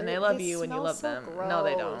comfy, and they love you and you love them. Gross. No,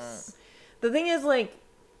 they don't. The thing is, like,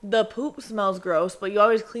 the poop smells gross, but you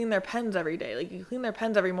always clean their pens every day. Like, you clean their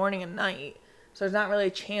pens every morning and night. So there's not really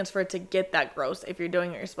a chance for it to get that gross if you're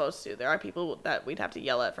doing what you're supposed to. There are people that we'd have to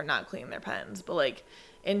yell at for not cleaning their pens. But, like,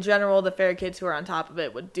 in general, the fair kids who are on top of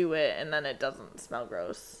it would do it, and then it doesn't smell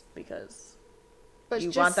gross because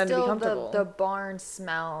you want them to be comfortable. The barn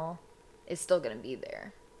smell is still going to be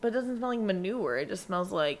there. But it doesn't smell like manure. It just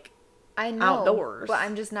smells like... I know, outdoors. But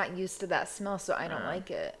I'm just not used to that smell, so I don't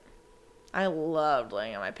like it. I loved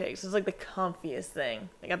laying on my pigs. It's like the comfiest thing.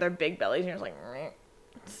 They got their big bellies, and you're just like, meh.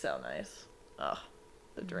 It's so nice. Ugh,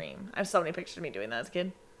 the dream. I have so many pictures of me doing that as a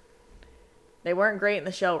kid. They weren't great in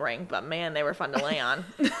the show ring, but man, they were fun to lay on.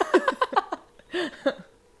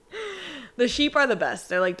 The sheep are the best.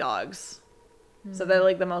 They're like dogs. So they're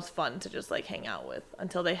like the most fun to just like hang out with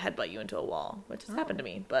until they headbutt you into a wall, which has happened to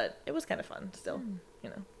me, but it was kind of fun still, you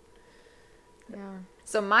know. Yeah.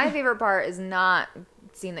 So my favorite part is not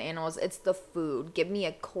seeing the animals, it's the food. Give me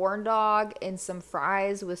a corn dog and some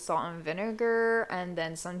fries with salt and vinegar and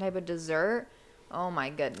then some type of dessert. Oh my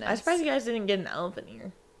goodness. I'm surprised you guys didn't get an elephant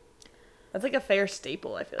ear. That's like a fair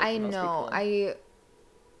staple, I feel like. I know.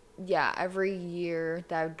 Yeah, every year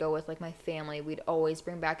that I would go with like my family, we'd always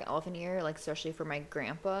bring back an elephant ear, like especially for my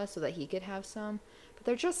grandpa so that he could have some. But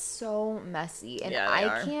they're just so messy, and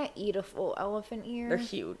I can't eat a full elephant ear. They're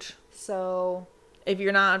huge. So if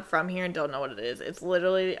you're not from here and don't know what it is, it's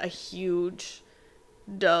literally a huge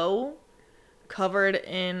dough covered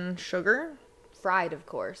in sugar. Fried, of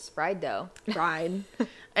course. Fried dough. Fried.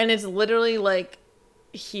 And it's literally like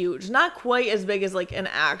huge. Not quite as big as like an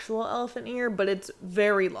actual elephant ear, but it's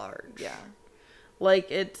very large. Yeah.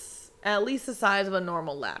 Like it's at least the size of a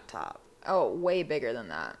normal laptop. Oh, way bigger than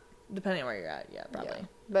that. Depending on where you're at, yeah, probably. Yeah.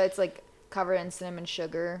 But it's like covered in cinnamon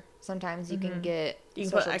sugar. Sometimes you can get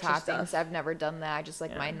special toppings. Stuff. I've never done that. I just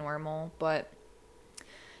like my normal. But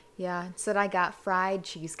yeah, instead I got fried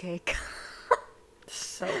cheesecake.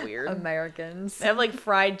 So weird. Americans. They have like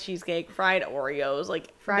fried cheesecake, fried Oreos,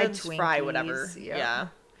 like fried Twinkies. Fry whatever. Yep. Yeah.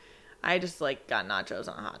 I just like got nachos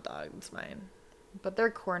on a hot dog. It's mine. But they're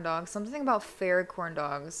corn dogs. Something about fair corn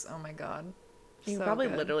dogs. Oh my god. You can probably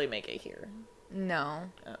literally make it here. No.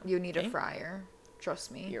 Oh, you need a fryer.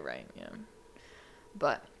 Trust me. You're right, yeah.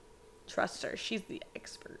 But trust her. She's the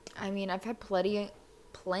expert. I mean, I've had plenty,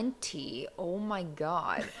 oh my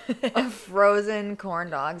god, of frozen corn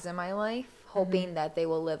dogs in my life, hoping that they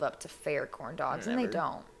will live up to fair corn dogs, and they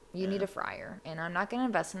don't. You need a fryer, and I'm not going to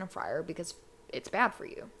invest in a fryer because it's bad for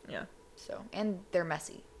you. Yeah. So, and they're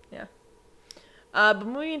messy. Yeah. But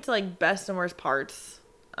moving into like best and worst parts,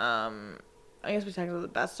 I guess we talked about the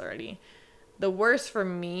best already. The worst for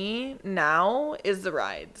me now is the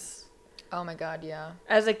rides. Oh my god, yeah.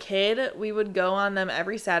 As a kid, we would go on them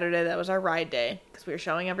every Saturday. That was our ride day because we were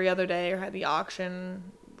showing every other day or had the auction.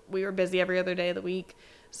 We were busy every other day of the week.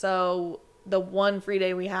 So the one free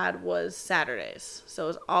day we had was Saturdays. So it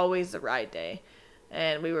was always the ride day.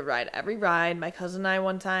 And we would ride every ride. My cousin and I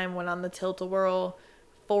one time went on the Tilt-A-Whirl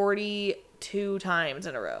 42 times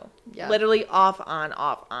in a row. Yeah. Literally off,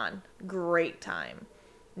 on. Great time.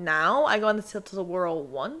 Now I go on the Tilt-A-Whirl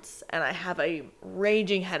once and I have a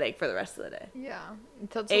raging headache for the rest of the day. Yeah.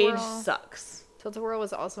 Age sucks. Tilt-A-Whirl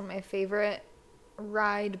was also my favorite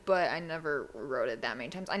ride, but I never rode it that many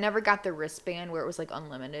times. I never got the wristband where it was like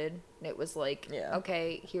unlimited. It was like,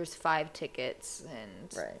 okay, here's 5 tickets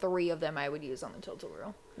and 3 of them I would use on the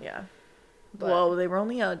Tilt-A-Whirl. Yeah. But, whoa, they were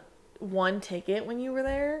only one ticket when you were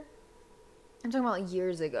there? I'm talking about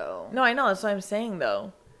years ago. No, I know. That's what I'm saying,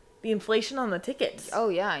 though. The inflation on the tickets. Oh,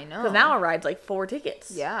 yeah, I know. Because now a ride's like 4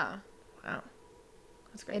 tickets. Yeah. Wow.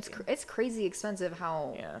 That's crazy. It's crazy expensive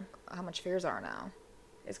how much fares are now.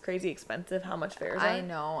 It's crazy expensive how much fares are. I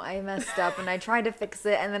know. I messed up and I tried to fix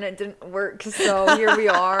it and then it didn't work. So here we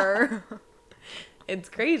are. It's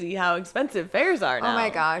crazy how expensive fares are now. Oh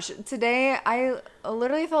my gosh. Today I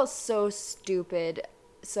literally felt so stupid.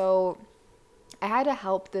 So I had to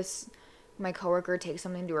help my coworker take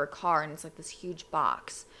something to her car, and it's like this huge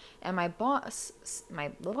box. And my boss, oh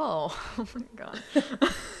my god.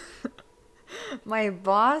 My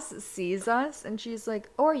boss sees us and she's like,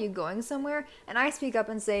 "Oh, are you going somewhere?" And I speak up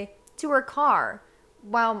and say, "To her car."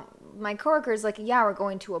 While my coworker is like, "Yeah, we're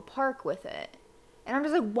going to a park with it." And I'm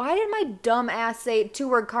just like, why did my dumb ass say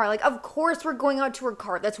to her car? Like, of course we're going out to her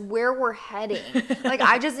car. That's where we're heading. Like,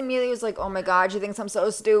 I just immediately was like, oh my god, she thinks I'm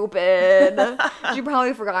so stupid. She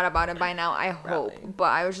probably forgot about it by now, I hope. Probably.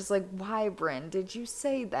 But I was just like, why, Brynn? Did you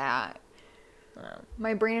say that?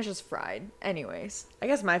 My brain is just fried. Anyways. I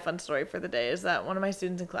guess my fun story for the day is that one of my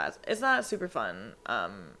students in class, it's not super fun.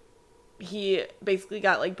 He basically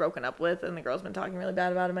got like broken up with and the girl's been talking really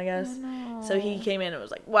bad about him, I guess. Oh, no. So he came in and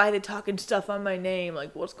was like, why are they talking stuff on my name?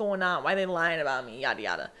 Like, what's going on? Why are they lying about me? Yada,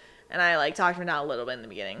 yada. And I like talked him down a little bit in the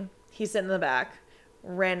beginning. He's sitting in the back,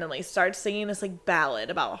 randomly starts singing this like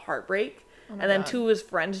ballad about heartbreak. Oh and then 2 of his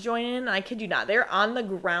friends join in. And I kid you not, they're on the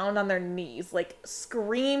ground on their knees, like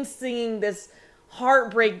singing this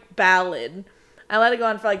heartbreak ballad. I let it go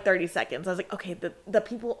on for like 30 seconds. I was like, okay, the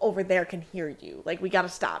people over there can hear you. Like, we got to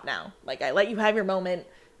stop now. Like, I let you have your moment.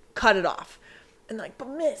 Cut it off. And they're like, but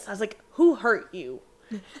miss. I was like, who hurt you?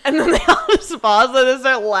 And then they all just paused and they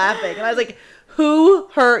start laughing. And I was like, who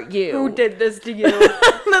hurt you? Who did this to you?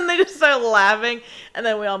 And then they just started laughing. And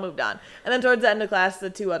then we all moved on. And then towards the end of class, the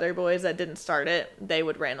 2 other boys that didn't start it, they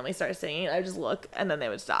would randomly start singing. I would just look and then they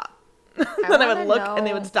would stop. Then I would look and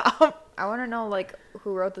they would stop. I want to know, like,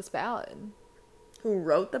 who wrote this ballad? Who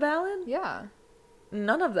wrote the ballad? Yeah.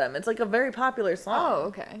 None of them. It's like a very popular song. Oh,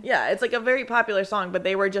 okay. Yeah, it's like a very popular song, but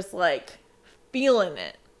they were just like feeling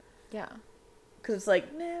it. Yeah. Because it's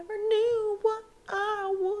like, never knew what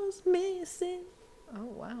I was missing. Oh,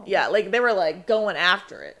 wow. Yeah, like they were like going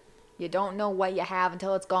after it. You don't know what you have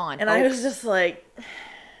until it's gone. And I was just like,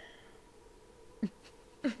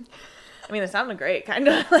 I mean, it sounded great, kind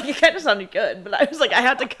of. Like, it kind of sounded good, but I was like, I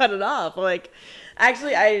have to cut it off. Like,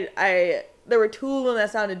 actually, there were 2 of them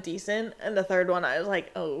that sounded decent, and the third one, I was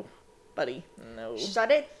like, oh, buddy, no.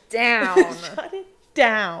 Shut it down. Shut it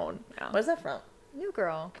down. Yeah. What is that from? New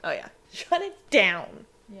Girl. Oh, yeah. Shut it down.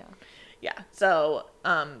 Yeah. Yeah. So,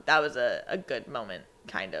 that was a good moment,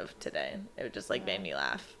 kind of, today. It just, like, made me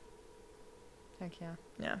laugh. Heck yeah.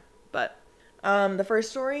 Yeah. But, the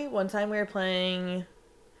first story, one time we were playing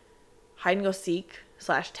hide and go seek /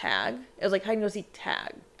 tag. It was like hide and go seek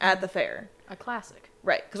tag at the fair. A classic.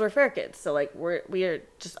 Right, because we're fair kids, so like we are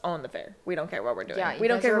just own the fair. We don't care what we're doing. Yeah, we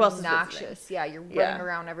don't care who else is obnoxious. visiting. Yeah, you're running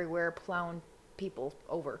around everywhere, plowing people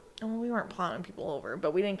over. Well, we weren't plowing people over,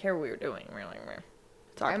 but we didn't care what we were doing. We were like,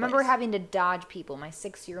 it's our I remember place. having to dodge people. My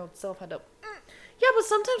 6-year-old self had to. Yeah, but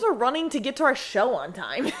sometimes we're running to get to our show on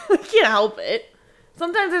time. We can't help it.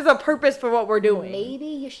 Sometimes there's a purpose for what we're doing. Maybe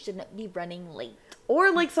you shouldn't be running late. Or,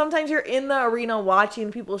 like, sometimes you're in the arena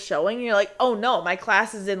watching people showing, and you're like, oh, no, my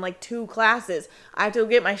class is in, like, 2 classes. I have to go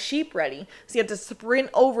get my sheep ready. So you have to sprint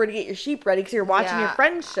over to get your sheep ready because you're watching your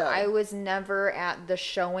friend's show. I was never at the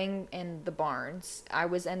showing in the barns. I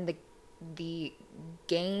was in the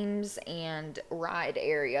games and ride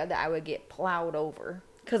area that I would get plowed over.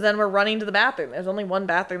 Because then we're running to the bathroom. There's only one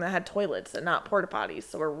bathroom that had toilets and not porta potties.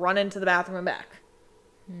 So we're running to the bathroom and back.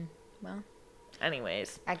 Well...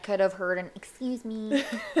 Anyways. I could have heard an, excuse me,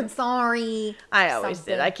 I'm sorry. I always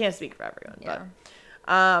did. I can't speak for everyone.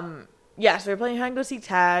 But, yeah, so we were playing hide and go seek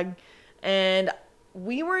tag. And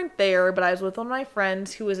we weren't there, but I was with one of my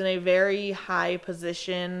friends who was in a very high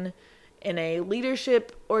position in a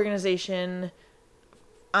leadership organization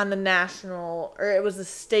on the national, or it was the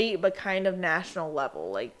state, but kind of national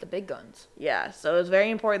level. Like the big guns. Yeah, so it was very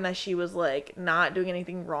important that she was, like, not doing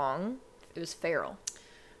anything wrong. It was feral.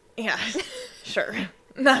 Yeah, sure.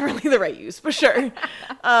 Not really the right use, but sure.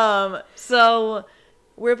 So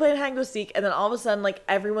we're playing hide and go seek, and then all of a sudden, like,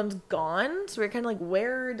 everyone's gone. So we're kind of like,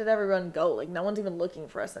 where did everyone go? Like, no one's even looking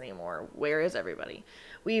for us anymore. Where is everybody?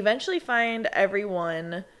 We eventually find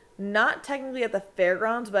everyone, not technically at the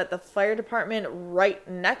fairgrounds, but at the fire department right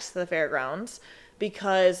next to the fairgrounds,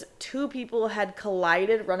 because 2 people had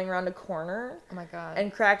collided running around a corner. Oh my god!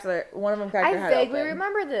 And one of them cracked their head open. I vaguely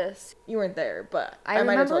remember this. You weren't there, but I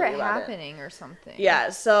might have told remember you it about happening or something.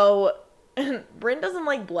 Yeah, so Brynn doesn't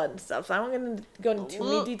like blood and stuff, so I won't go into too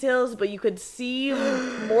many details, but you could see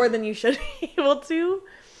more than you should be able to.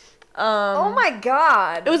 Oh my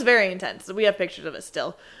god! It was very intense. We have pictures of it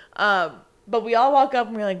still. But we all walk up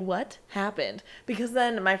and we're like, what happened? Because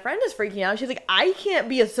then my friend is freaking out. She's like, I can't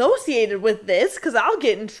be associated with this because I'll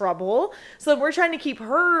get in trouble. So we're trying to keep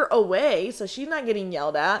her away so she's not getting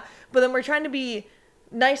yelled at. But then we're trying to be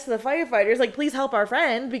nice to the firefighters. Like, please help our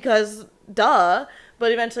friend because duh.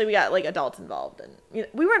 But eventually we got, like, adults involved. And you know,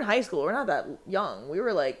 we were in high school. We're not that young. We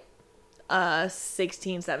were, like,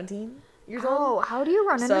 16, 17 years old. Oh, how do you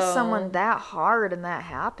run into someone that hard and that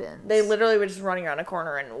happens? They literally were just running around a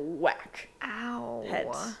corner and whack. Ow.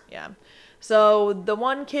 Heads. Yeah. So the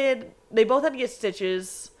one kid, they both had to get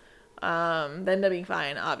stitches. They ended up being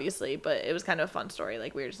fine, obviously, but it was kind of a fun story.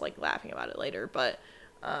 Like, we were just, like, laughing about it later. But,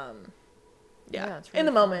 yeah it's really in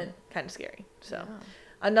the moment, kind of scary. So, yeah.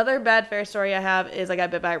 Another bad fair story I have is I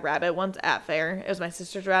got bit by a rabbit once at fair. It was my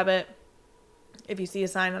sister's rabbit. If you see a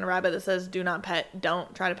sign on a rabbit that says, do not pet,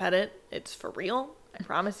 don't try to pet it. It's for real. I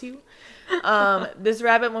promise you. This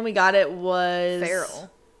rabbit, when we got it, was...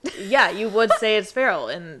 feral. Yeah, you would say it's feral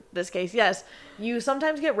in this case, yes. You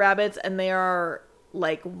sometimes get rabbits and they are,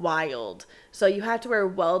 like, wild. So you have to wear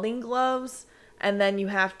welding gloves and then you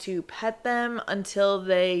have to pet them until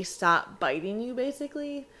they stop biting you,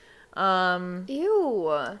 basically.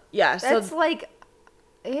 Ew. Yeah. That's like...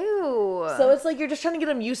 Ew. So it's like you're just trying to get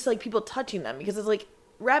them used to, like, people touching them because it's like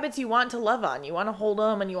rabbits you want to love on. You want to hold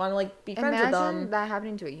them and you want to, like, be friends with them. Imagine that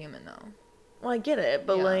happening to a human, though. Well, I get it,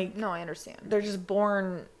 but, like... No, I understand. They're just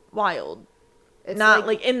born wild. It's not,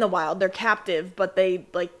 like, in the wild. They're captive, but they,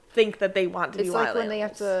 like, think that they want to be wild. It's like when they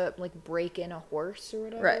have to, like, break in a horse or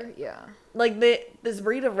whatever. Right. Yeah. Like, this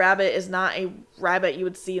breed of rabbit is not a rabbit you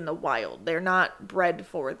would see in the wild. They're not bred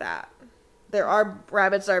for that. There are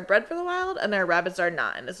rabbits that are bred for the wild, and there are rabbits that are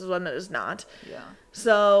not, and this is one that is not. Yeah.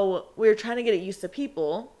 So, we were trying to get it used to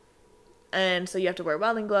people, And so you have to wear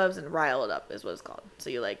welding gloves and rile it up is what it's called. So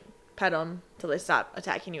you like pet them till they stop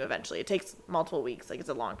attacking you eventually. It takes multiple weeks. Like, it's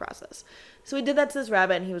a long process. So we did that to this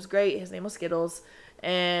rabbit, and he was great. His name was Skittles,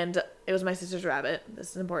 and it was my sister's rabbit.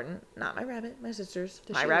 This is important. Not my rabbit, my sister's.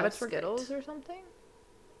 Does my she rabbits love were Skittles great. or something?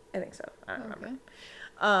 I think so. I don't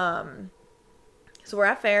remember. So we're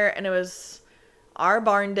at fair, and it was our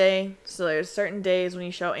barn day. So there's certain days when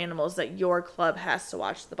you show animals that your club has to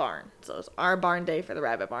watch the barn. So it was our barn day for the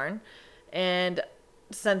rabbit barn. And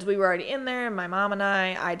since we were already in there, my mom and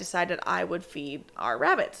I decided I would feed our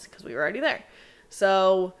rabbits because we were already there.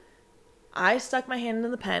 So I stuck my hand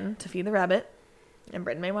in the pen to feed the rabbit. And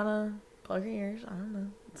Brynn may want to plug her ears. I don't know.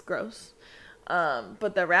 It's gross.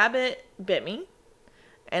 But the rabbit bit me.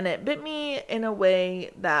 And it bit me in a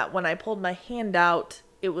way that when I pulled my hand out,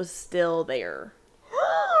 it was still there.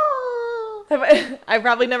 I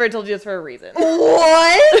probably never told you this for a reason.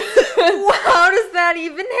 What? How does that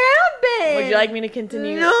even happen? Would you like me to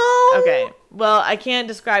continue? No. Okay. Well, I can't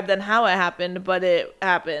describe then how it happened, but it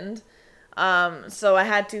happened. So I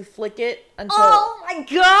had to flick it until Oh my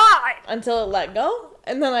god! until it let go,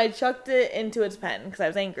 and then I chucked it into its pen because I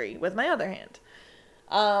was angry with my other hand.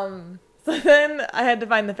 So then I had to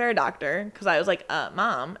find the fair doctor because I was like,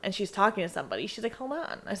 Mom, and she's talking to somebody. She's like, hold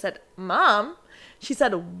on. I said, Mom. She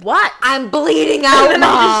said, what? I'm bleeding out, And then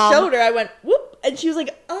Mom. I just showed her. I went, whoop. And she was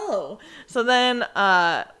like, oh. So then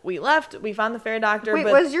we left. We found the fair doctor. Wait,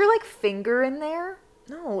 but was your like finger in there?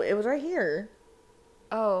 no, it was right here.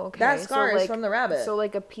 Oh, okay. That scar is like, from the rabbit. So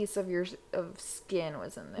like a piece of your skin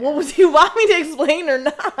was in there. Well, do you want me to explain or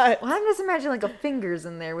not? Well, I'm just imagining like a finger's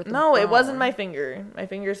in there with the No, it wasn't bone. my finger. My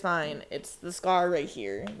finger's fine. It's the scar right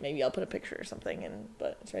here. Maybe I'll put a picture or something,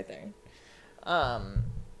 but it's right there.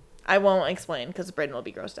 I won't explain because Brayden will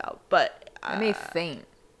be grossed out. But I may faint.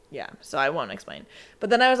 yeah, so I won't explain. But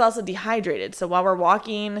then I was also dehydrated. So while we're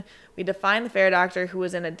walking, we had to find the fair doctor who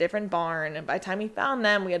was in a different barn. And by the time we found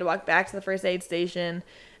them, we had to walk back to the first aid station.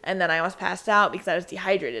 And then I almost passed out because I was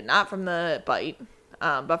dehydrated, not from the bite,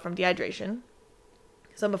 but from dehydration.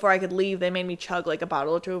 So before I could leave, they made me chug like a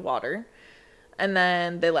bottle or two of water. And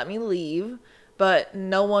then they let me leave. But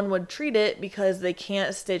no one would treat it because they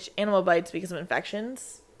can't stitch animal bites because of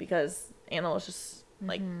infections. Because animals just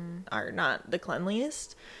like are not the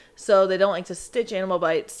cleanliest. So they don't like to stitch animal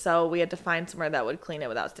bites. So we had to find somewhere that would clean it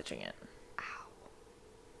without stitching it.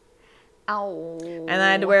 Ow. And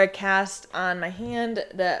I had to wear a cast on my hand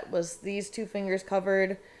that was these two fingers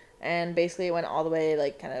covered. And basically it went all the way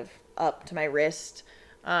like kind of up to my wrist.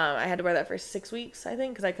 I had to wear that for 6 weeks, I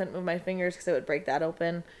think, because I couldn't move my fingers because it would break that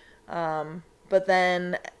open. But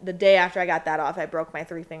then the day after I got that off, I broke my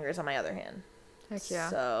 3 fingers on my other hand. Heck yeah.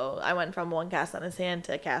 So I went from one cast on his hand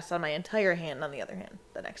to a cast on my entire hand on the other hand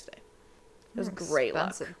the next day. It was great luck.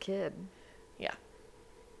 Expensive kid. Yeah.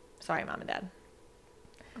 Sorry, Mom and Dad.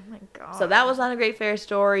 Oh my god. So that was not a great fair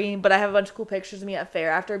story, but I have a bunch of cool pictures of me at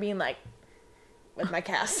fair after being like with my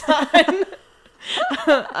cast on.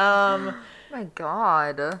 Oh my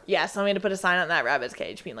god. Yeah, so I had to put a sign on that rabbit's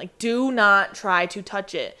cage being like, do not try to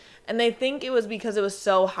touch it. And they think it was because it was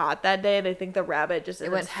so hot that day. They think the rabbit just It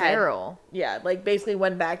went feral. Yeah, like basically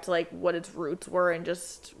went back to like what its roots were and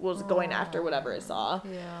just was going after whatever it saw.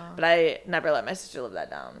 Yeah. But I never let my sister live that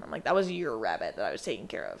down. I'm like, that was your rabbit that I was taking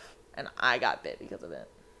care of. And I got bit because of it.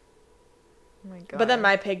 Oh my god. But then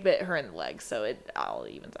my pig bit her in the leg, so it all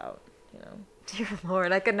evens out, you know. Dear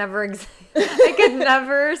Lord, I could never I could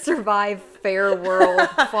never survive fair world,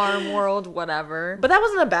 farm world, whatever. But that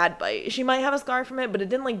wasn't a bad bite. She might have a scar from it, but it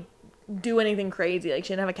didn't like do anything crazy. Like she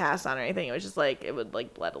didn't have a cast on or anything. It was just like it would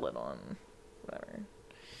like bled a little and whatever.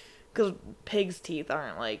 Because pigs' teeth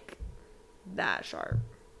aren't like that sharp.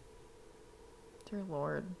 Dear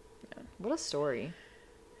Lord. Yeah. What a story.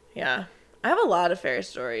 Yeah. I have a lot of fair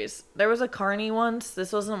stories. There was a carny once.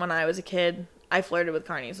 This wasn't when I was a kid. I flirted with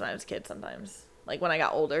carnies when I was a kid sometimes. Like when I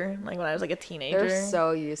got older. Like when I was like a teenager. They're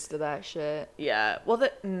so used to that shit. Yeah. Well,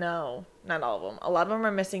 no. Not all of them. A lot of them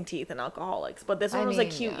are missing teeth and alcoholics. But this one was a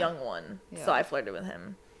cute young one. Yeah. So I flirted with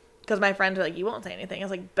him. Because my friends were like, you won't say anything. I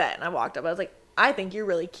was like, bet. And I walked up. I was like, I think you're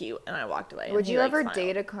really cute. And I walked away. Would you ever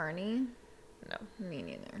date a carny? No. Me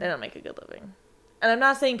neither. They don't make a good living. And I'm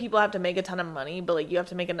not saying people have to make a ton of money, but like you have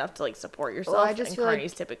to make enough to like support yourself. Well, I just and feel carnies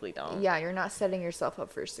like, typically don't. Yeah, you're not setting yourself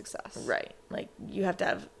up for success. Right. Like you have to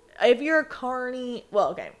have. If you're a carny, well,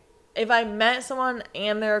 okay. If I met someone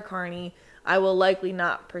and they're a carny, I will likely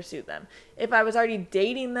not pursue them. If I was already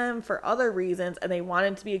dating them for other reasons and they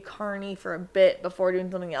wanted to be a carny for a bit before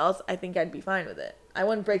doing something else, I think I'd be fine with it. I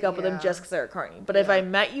wouldn't break up with them just because they're a carny. But if I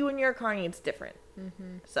met you and you're a carny, it's different.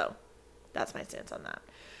 Mm-hmm. So that's my stance on that.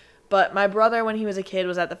 But my brother, when he was a kid,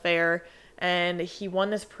 was at the fair, and he won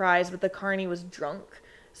this prize, but the carny was drunk.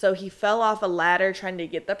 So he fell off a ladder trying to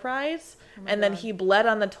get the prize, and then he bled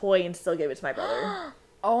on the toy and still gave it to my brother.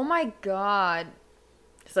 Oh my God.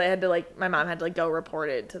 So I had to, like, my mom had to, like, go report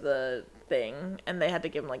it to the thing, and they had to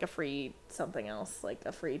give him, like, a free something else, like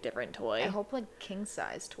a free different toy. I hope, like, king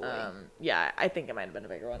size toy. Yeah, I think it might have been a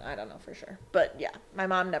bigger one. I don't know for sure. But yeah, my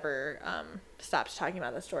mom never stops talking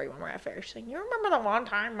about the story when we're at fair. She's like, you remember the one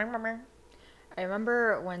time? I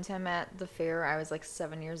remember one time at the fair, I was like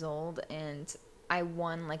 7 years old, and I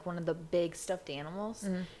won like one of the big stuffed animals.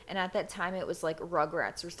 And at that time, it was like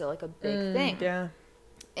Rugrats were still like a big thing. Yeah.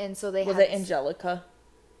 And so they was it Angelica?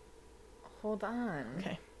 Hold on.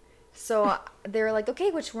 Okay. So they were like, okay,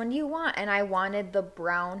 which one do you want? And I wanted the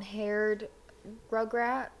brown-haired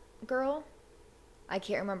Rugrat girl. I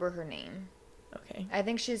can't remember her name. Okay. I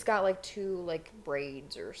think she's got like 2 like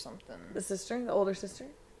braids or something. The sister? The older sister?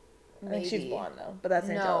 Maybe. I think she's blonde though, but that's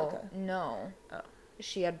Angelica. No. Oh.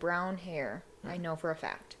 She had brown hair. I know for a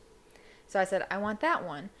fact. So I said, I want that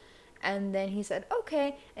one. And then he said,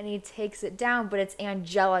 okay. And he takes it down, but it's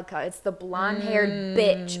Angelica. It's the blonde-haired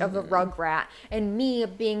bitch of the Rugrat. And me,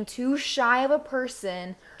 being too shy of a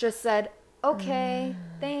person, just said, okay,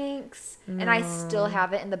 thanks. And I still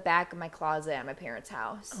have it in the back of my closet at my parents'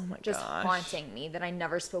 house. Oh my just gosh. haunting me that I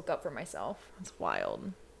never spoke up for myself. That's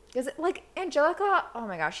wild. Because, like, Angelica, oh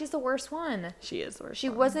my gosh, she's the worst one. She is the worst She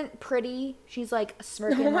one. wasn't pretty. She's, like,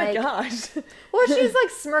 smirking Oh my like... gosh. Well, she's, like,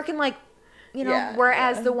 smirking like... You know, Yeah,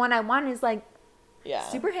 whereas the one I want is like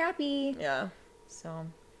super happy. Yeah. So,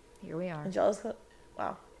 here we are. Angelica,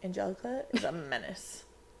 wow. Angelica is a menace.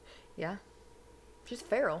 Yeah. She's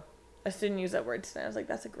feral. A student used that word today. I was like,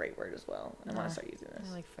 that's a great word as well. I want to start using this.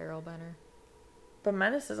 I like feral better. But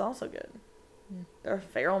menace is also good. They're a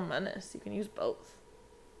feral menace. You can use both.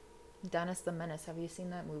 Dennis the Menace. Have you seen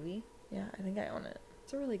that movie? Yeah, I think I own it.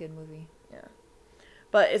 It's a really good movie. Yeah.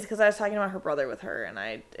 But it's because I was talking about her brother with her, and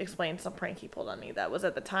I explained some prank he pulled on me that was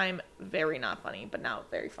at the time very not funny, but now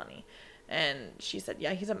very funny. And she said,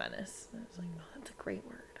 yeah, he's a menace. And I was like, oh, that's a great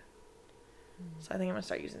word. So I think I'm going to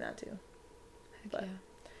start using that too. But yeah.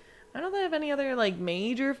 I don't know if I have any other, like,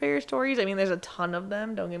 major fair stories. I mean, there's a ton of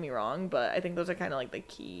them, don't get me wrong, but I think those are kind of, like, the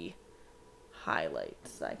key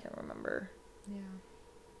highlights that I can remember. Yeah.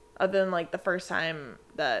 Other than, like, the first time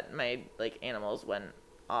that my, like, animals went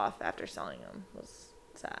off after selling them was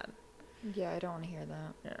sad. Yeah, I don't want to hear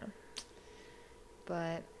that. Yeah.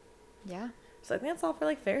 But, yeah. So I think that's all for,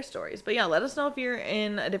 like, fair stories. But, yeah, let us know if you're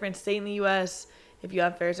in a different state in the U.S., if you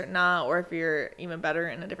have fairs or not, or if you're even better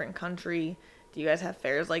in a different country. Do you guys have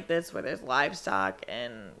fairs like this where there's livestock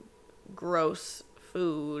and gross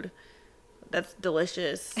food that's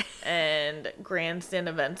delicious and grandstand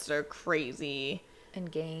events that are crazy? And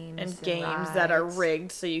games. And games that are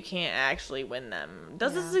rigged so you can't actually win them.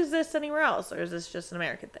 Does this exist anywhere else, or is this just an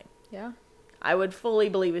American thing? Yeah. I would fully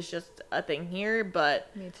believe it's just a thing here,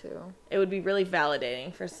 but... Me too. It would be really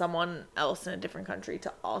validating for someone else in a different country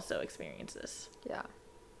to also experience this. Yeah.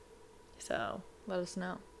 So... Let us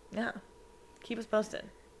know. Yeah. Keep us posted.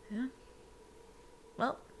 Yeah.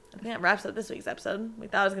 Well, I think that wraps up this week's episode. We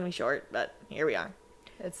thought it was going to be short, but here we are.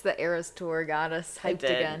 It's the Eras Tour got us hyped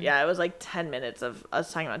again. Yeah, it was like 10 minutes of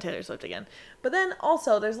us talking about Taylor Swift again. But then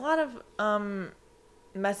also, there's a lot of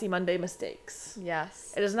messy Monday mistakes.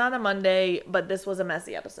 Yes. It is not a Monday, but this was a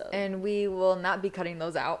messy episode. And we will not be cutting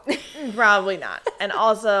those out. Probably not. And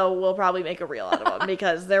also, we'll probably make a reel out of them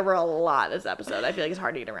because there were a lot this episode. I feel like it's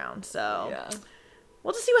hard to get around. So, yeah.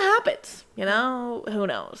 We'll just see what happens. You know? Who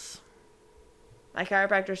knows? My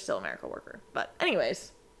chiropractor's still a miracle worker. But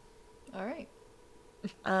anyways. All right.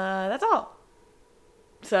 That's all.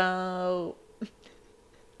 So,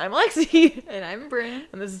 I'm Alexi. And I'm Brynn.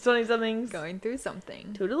 And this is 20-somethings. Going through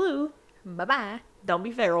something. Toodaloo. Bye-bye. Don't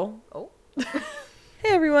be feral. Oh. Hey,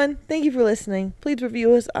 everyone. Thank you for listening. Please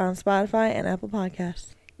review us on Spotify and Apple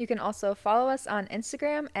Podcasts. You can also follow us on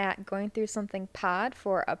Instagram at Going Through Something Pod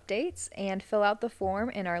for updates and fill out the form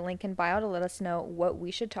in our link in bio to let us know what we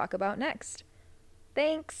should talk about next.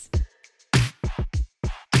 Thanks.